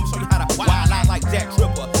hide out. I'm show you how to wild out like Jack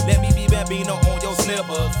Tripper. Let me be Bambino on your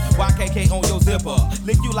slippers, YKK on your zipper.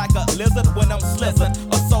 Lick you like a lizard when I'm slizzard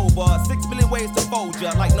or sober. 6 million ways to fold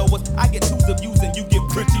ya. Like Noah's, I get 2s of views and you get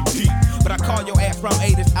pretty deep. But I call your ass from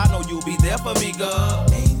 80s. I know you'll be there for me, girl.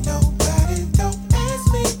 Ain't nobody don't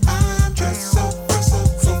ask me. I'm dressed so fresh,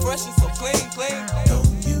 so fresh and so clean, clean.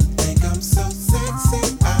 Don't you think I'm so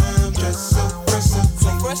sexy? I'm dressed so fresh, so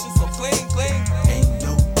fresh and so clean, clean. Ain't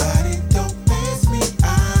nobody don't ask me.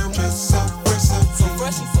 I'm dressed so fresh, so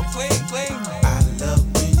fresh and so clean, clean. I love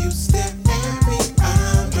when you stare at me.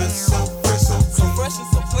 I'm dressed so fresh, so fresh and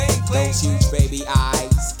so clean, clean. Those huge baby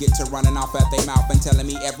eyes get to running off at their mouth and telling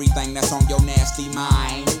me everything that's on your nasty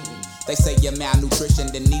mind. They say you're malnutrition,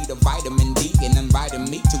 then need a vitamin D, and inviting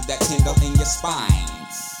me to that tingle in your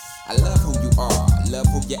spines. I love who you are, love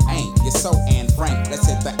who you ain't. You're so Anne Frank. Let's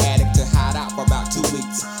hit the attic to hide out for about 2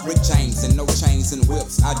 weeks. Rick James and no chains and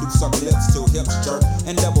whips. I do suck lips till hips jerk,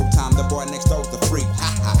 and double time the boy next door's the freak. Ha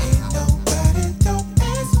ha. Ain't nobody don't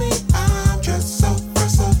ask me. I'm dressed so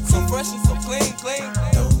fresh, so fresh and so clean, clean.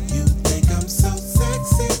 Don't you think I'm so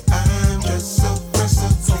sexy? I'm dressed so fresh,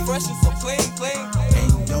 so fresh and so clean, clean.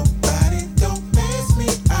 Ain't nobody don't ask me.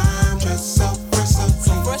 I'm dressed so fresh,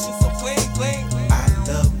 so fresh and so clean, clean. I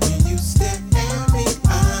love when you stare at me.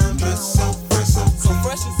 I'm dressed so fresh, so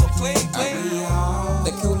fresh and so clean, clean.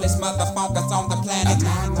 The coolest motherfuckers on the planet.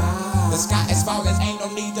 The sky is falling, ain't no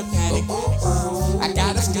need to panic. I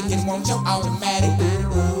got a stick and want your automatic.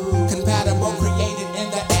 Compatible, created in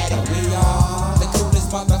the attic. We are the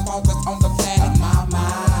coolest motherfuckers on the planet.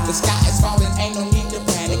 The sky is falling, ain't no need to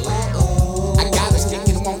panic. I got a stick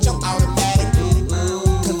and want your automatic.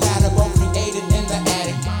 Compatible, created in the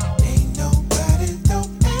attic. Ain't nobody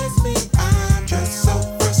don't ask me. I'm dressed so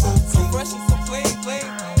fresh, so fresh and so clean, clean.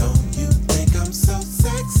 Don't you think I'm so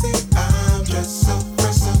sexy? I'm dressed so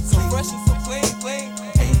fresh, so fresh and so clean, clean.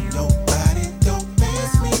 Ain't nobody don't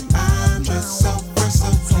ask me. I'm dressed so fresh, so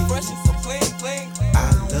fresh and so clean, clean.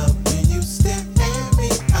 I love when you stare at me.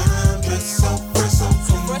 I'm dressed so fresh, so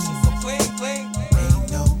fresh and so clean, clean.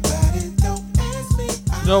 Ain't nobody don't ask me.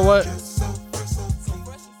 You know what?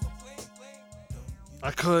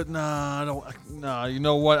 I could, you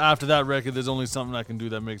know what? After that record, there's only something I can do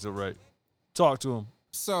that makes it right. Talk to him.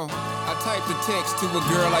 So, I typed a text to a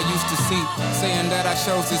girl I used to see, saying that I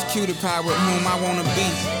chose this cutie pie with whom I wanna be.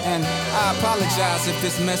 And I apologize if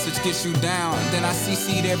this message gets you down. Then I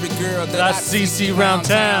CC'd every girl that I CC round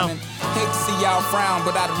town. Hate to see y'all frown,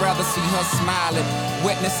 but I'd rather see her smiling.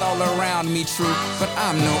 Wetness all around me, true, but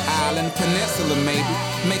I'm no island, peninsula maybe.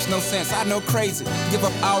 Makes no sense, I know crazy. Give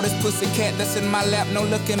up all this pussy cat that's in my lap, no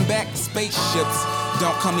looking back. Spaceships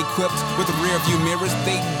don't come equipped with rear view mirrors,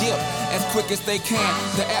 they dip as quick as they can.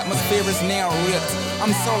 The atmosphere is now ripped.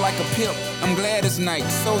 I'm so like a pimp, I'm glad it's night.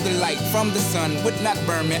 So the light from the sun would not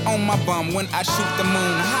burn me on my bum when I shoot the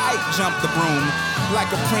moon. High jump the broom like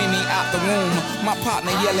a preemie out the womb. My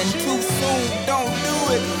partner yelling too soon, don't do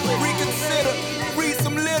it. Reconsider, read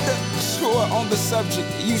some litter. Sure on the subject,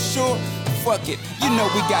 you sure? Fuck it, you know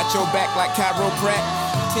we got your back like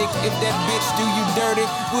chiropractic. If that bitch do you dirty,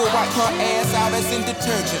 we'll wipe her ass out as in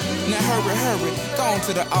detergent. Now hurry, go on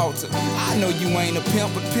to the altar. I know you ain't a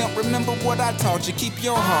pimp, but pimp, remember what I taught you. Keep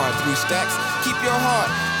your heart, 3 stacks. Keep your heart,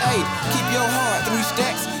 hey, keep your heart, 3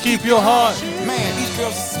 stacks. Keep your heart. Man, these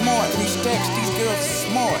girls are smart, 3 stacks, these girls are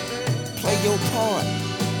smart. Play your part,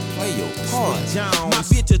 play your part. My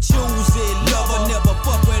bitch a choose it, lover, never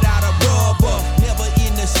fuck without a rubber. Never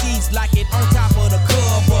in the sheets like it on top of the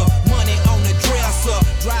cover. Money on the dresser,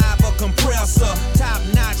 drive a compressor. Top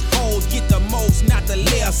notch hoes get the most, not the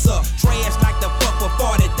lesser. Trash like the fuck for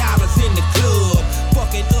 $40 in the club.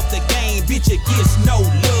 Fucking up the game, bitch, it gets no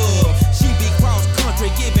love. She be cross country,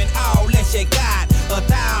 giving all that she got.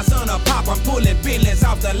 1,000 a pop, I'm pulling Bentleys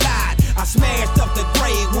off the lot. I smashed up the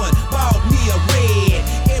gray one, bought me a red.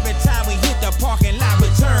 Every time we hit the parking lot, we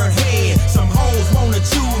turn head. Some hoes wanna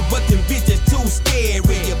choose, but them bitches too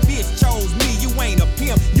scary. Your bitch chose me, you ain't a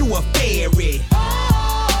pimp, you a fairy.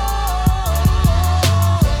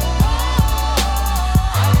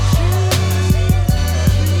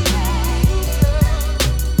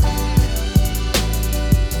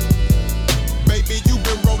 Baby, you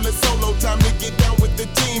been rolling solo, time to get down with the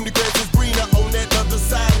team. The grass is greener on that other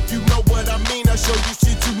side. If you know what I mean, I show you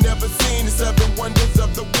shit you never seen. The 7 wonders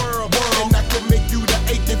of the world. And I can make you the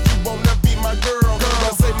 8th if you wanna be my girl.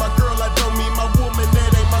 I say my girl, I don't mean my woman,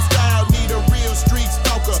 that ain't my style. Need a real street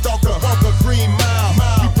stalker, walk a green mile.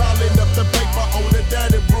 We piling up the paper on the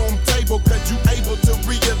dining room table, cause you able to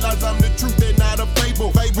realize I'm the truth and not a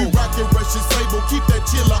fable. We rockin' Russian sable, keep that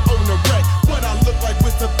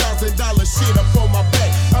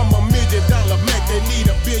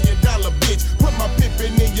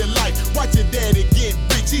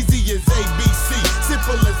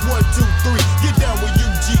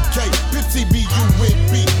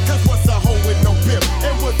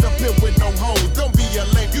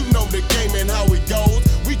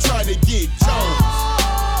Jones.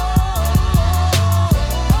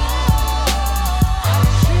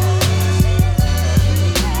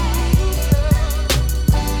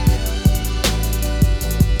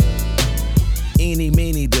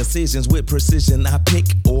 Many decisions with precision. I pick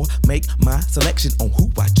or make my selection on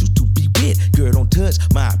who I choose to be with. Girl, don't touch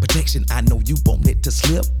my protection. I know you want it to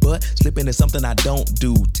slip, but slipping is something I don't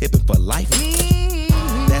do. Tipping for life.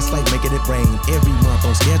 That's like making it rain every month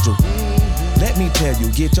on schedule. Let me tell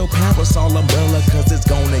you, get your parasol umbrella, cause it's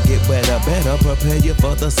gonna get wetter. Better prepare you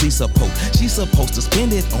for the sea support. She's supposed to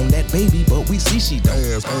spend it on that baby, but we see she don't.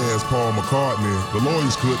 As Paul McCartney, the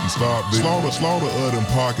lawyers couldn't stop this. Slaughter of them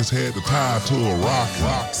pockets had to tie to a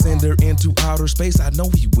rocket. Send her into outer space, I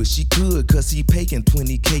know he wish he could, cause he paying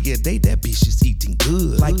 $20K a day, that bitch is eating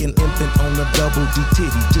good. Like an infant on a double D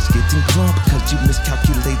titty, just getting plump, cause you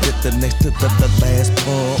miscalculated the next to the last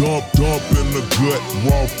pump. Dump in the gut,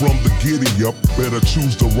 raw from the giddy up. Better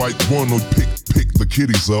choose the right one or pick the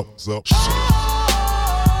kitties up.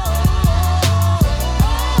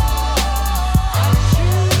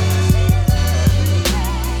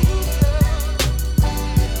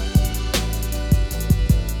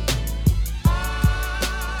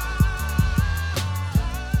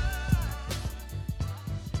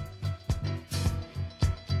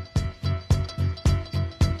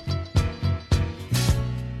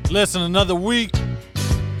 Listen, another week,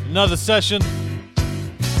 another session.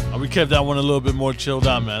 We kept that one a little bit more chilled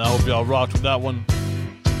out, man. I hope y'all rocked with that one.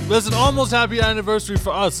 Listen, almost happy anniversary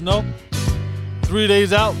for us, no? 3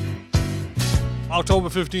 days out. October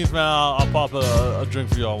 15th, man, I'll pop a drink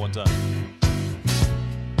for y'all one time.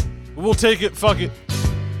 We'll take it, fuck it.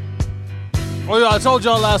 Oh yeah, I told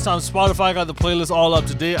y'all last time, Spotify got the playlist all up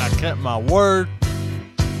to date. I kept my word.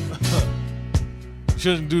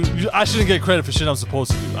 I shouldn't get credit for shit I'm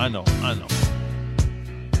supposed to do. I know.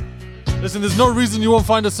 Listen, there's no reason you won't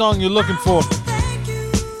find a song you're looking for.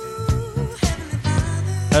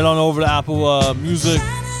 Head on over to Apple Music,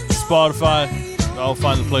 Spotify. I'll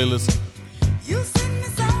find the playlist.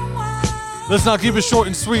 Listen, I'll keep it short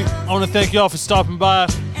and sweet. I want to thank y'all for stopping by,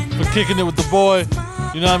 for kicking it with the boy.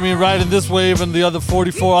 You know what I mean? Riding this wave and the other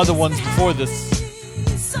 44 other ones before this.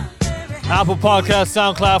 Apple Podcast,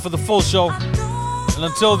 SoundCloud for the full show. And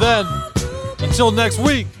until then, until next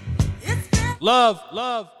week, love.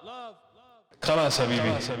 خلاص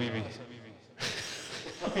حبيبي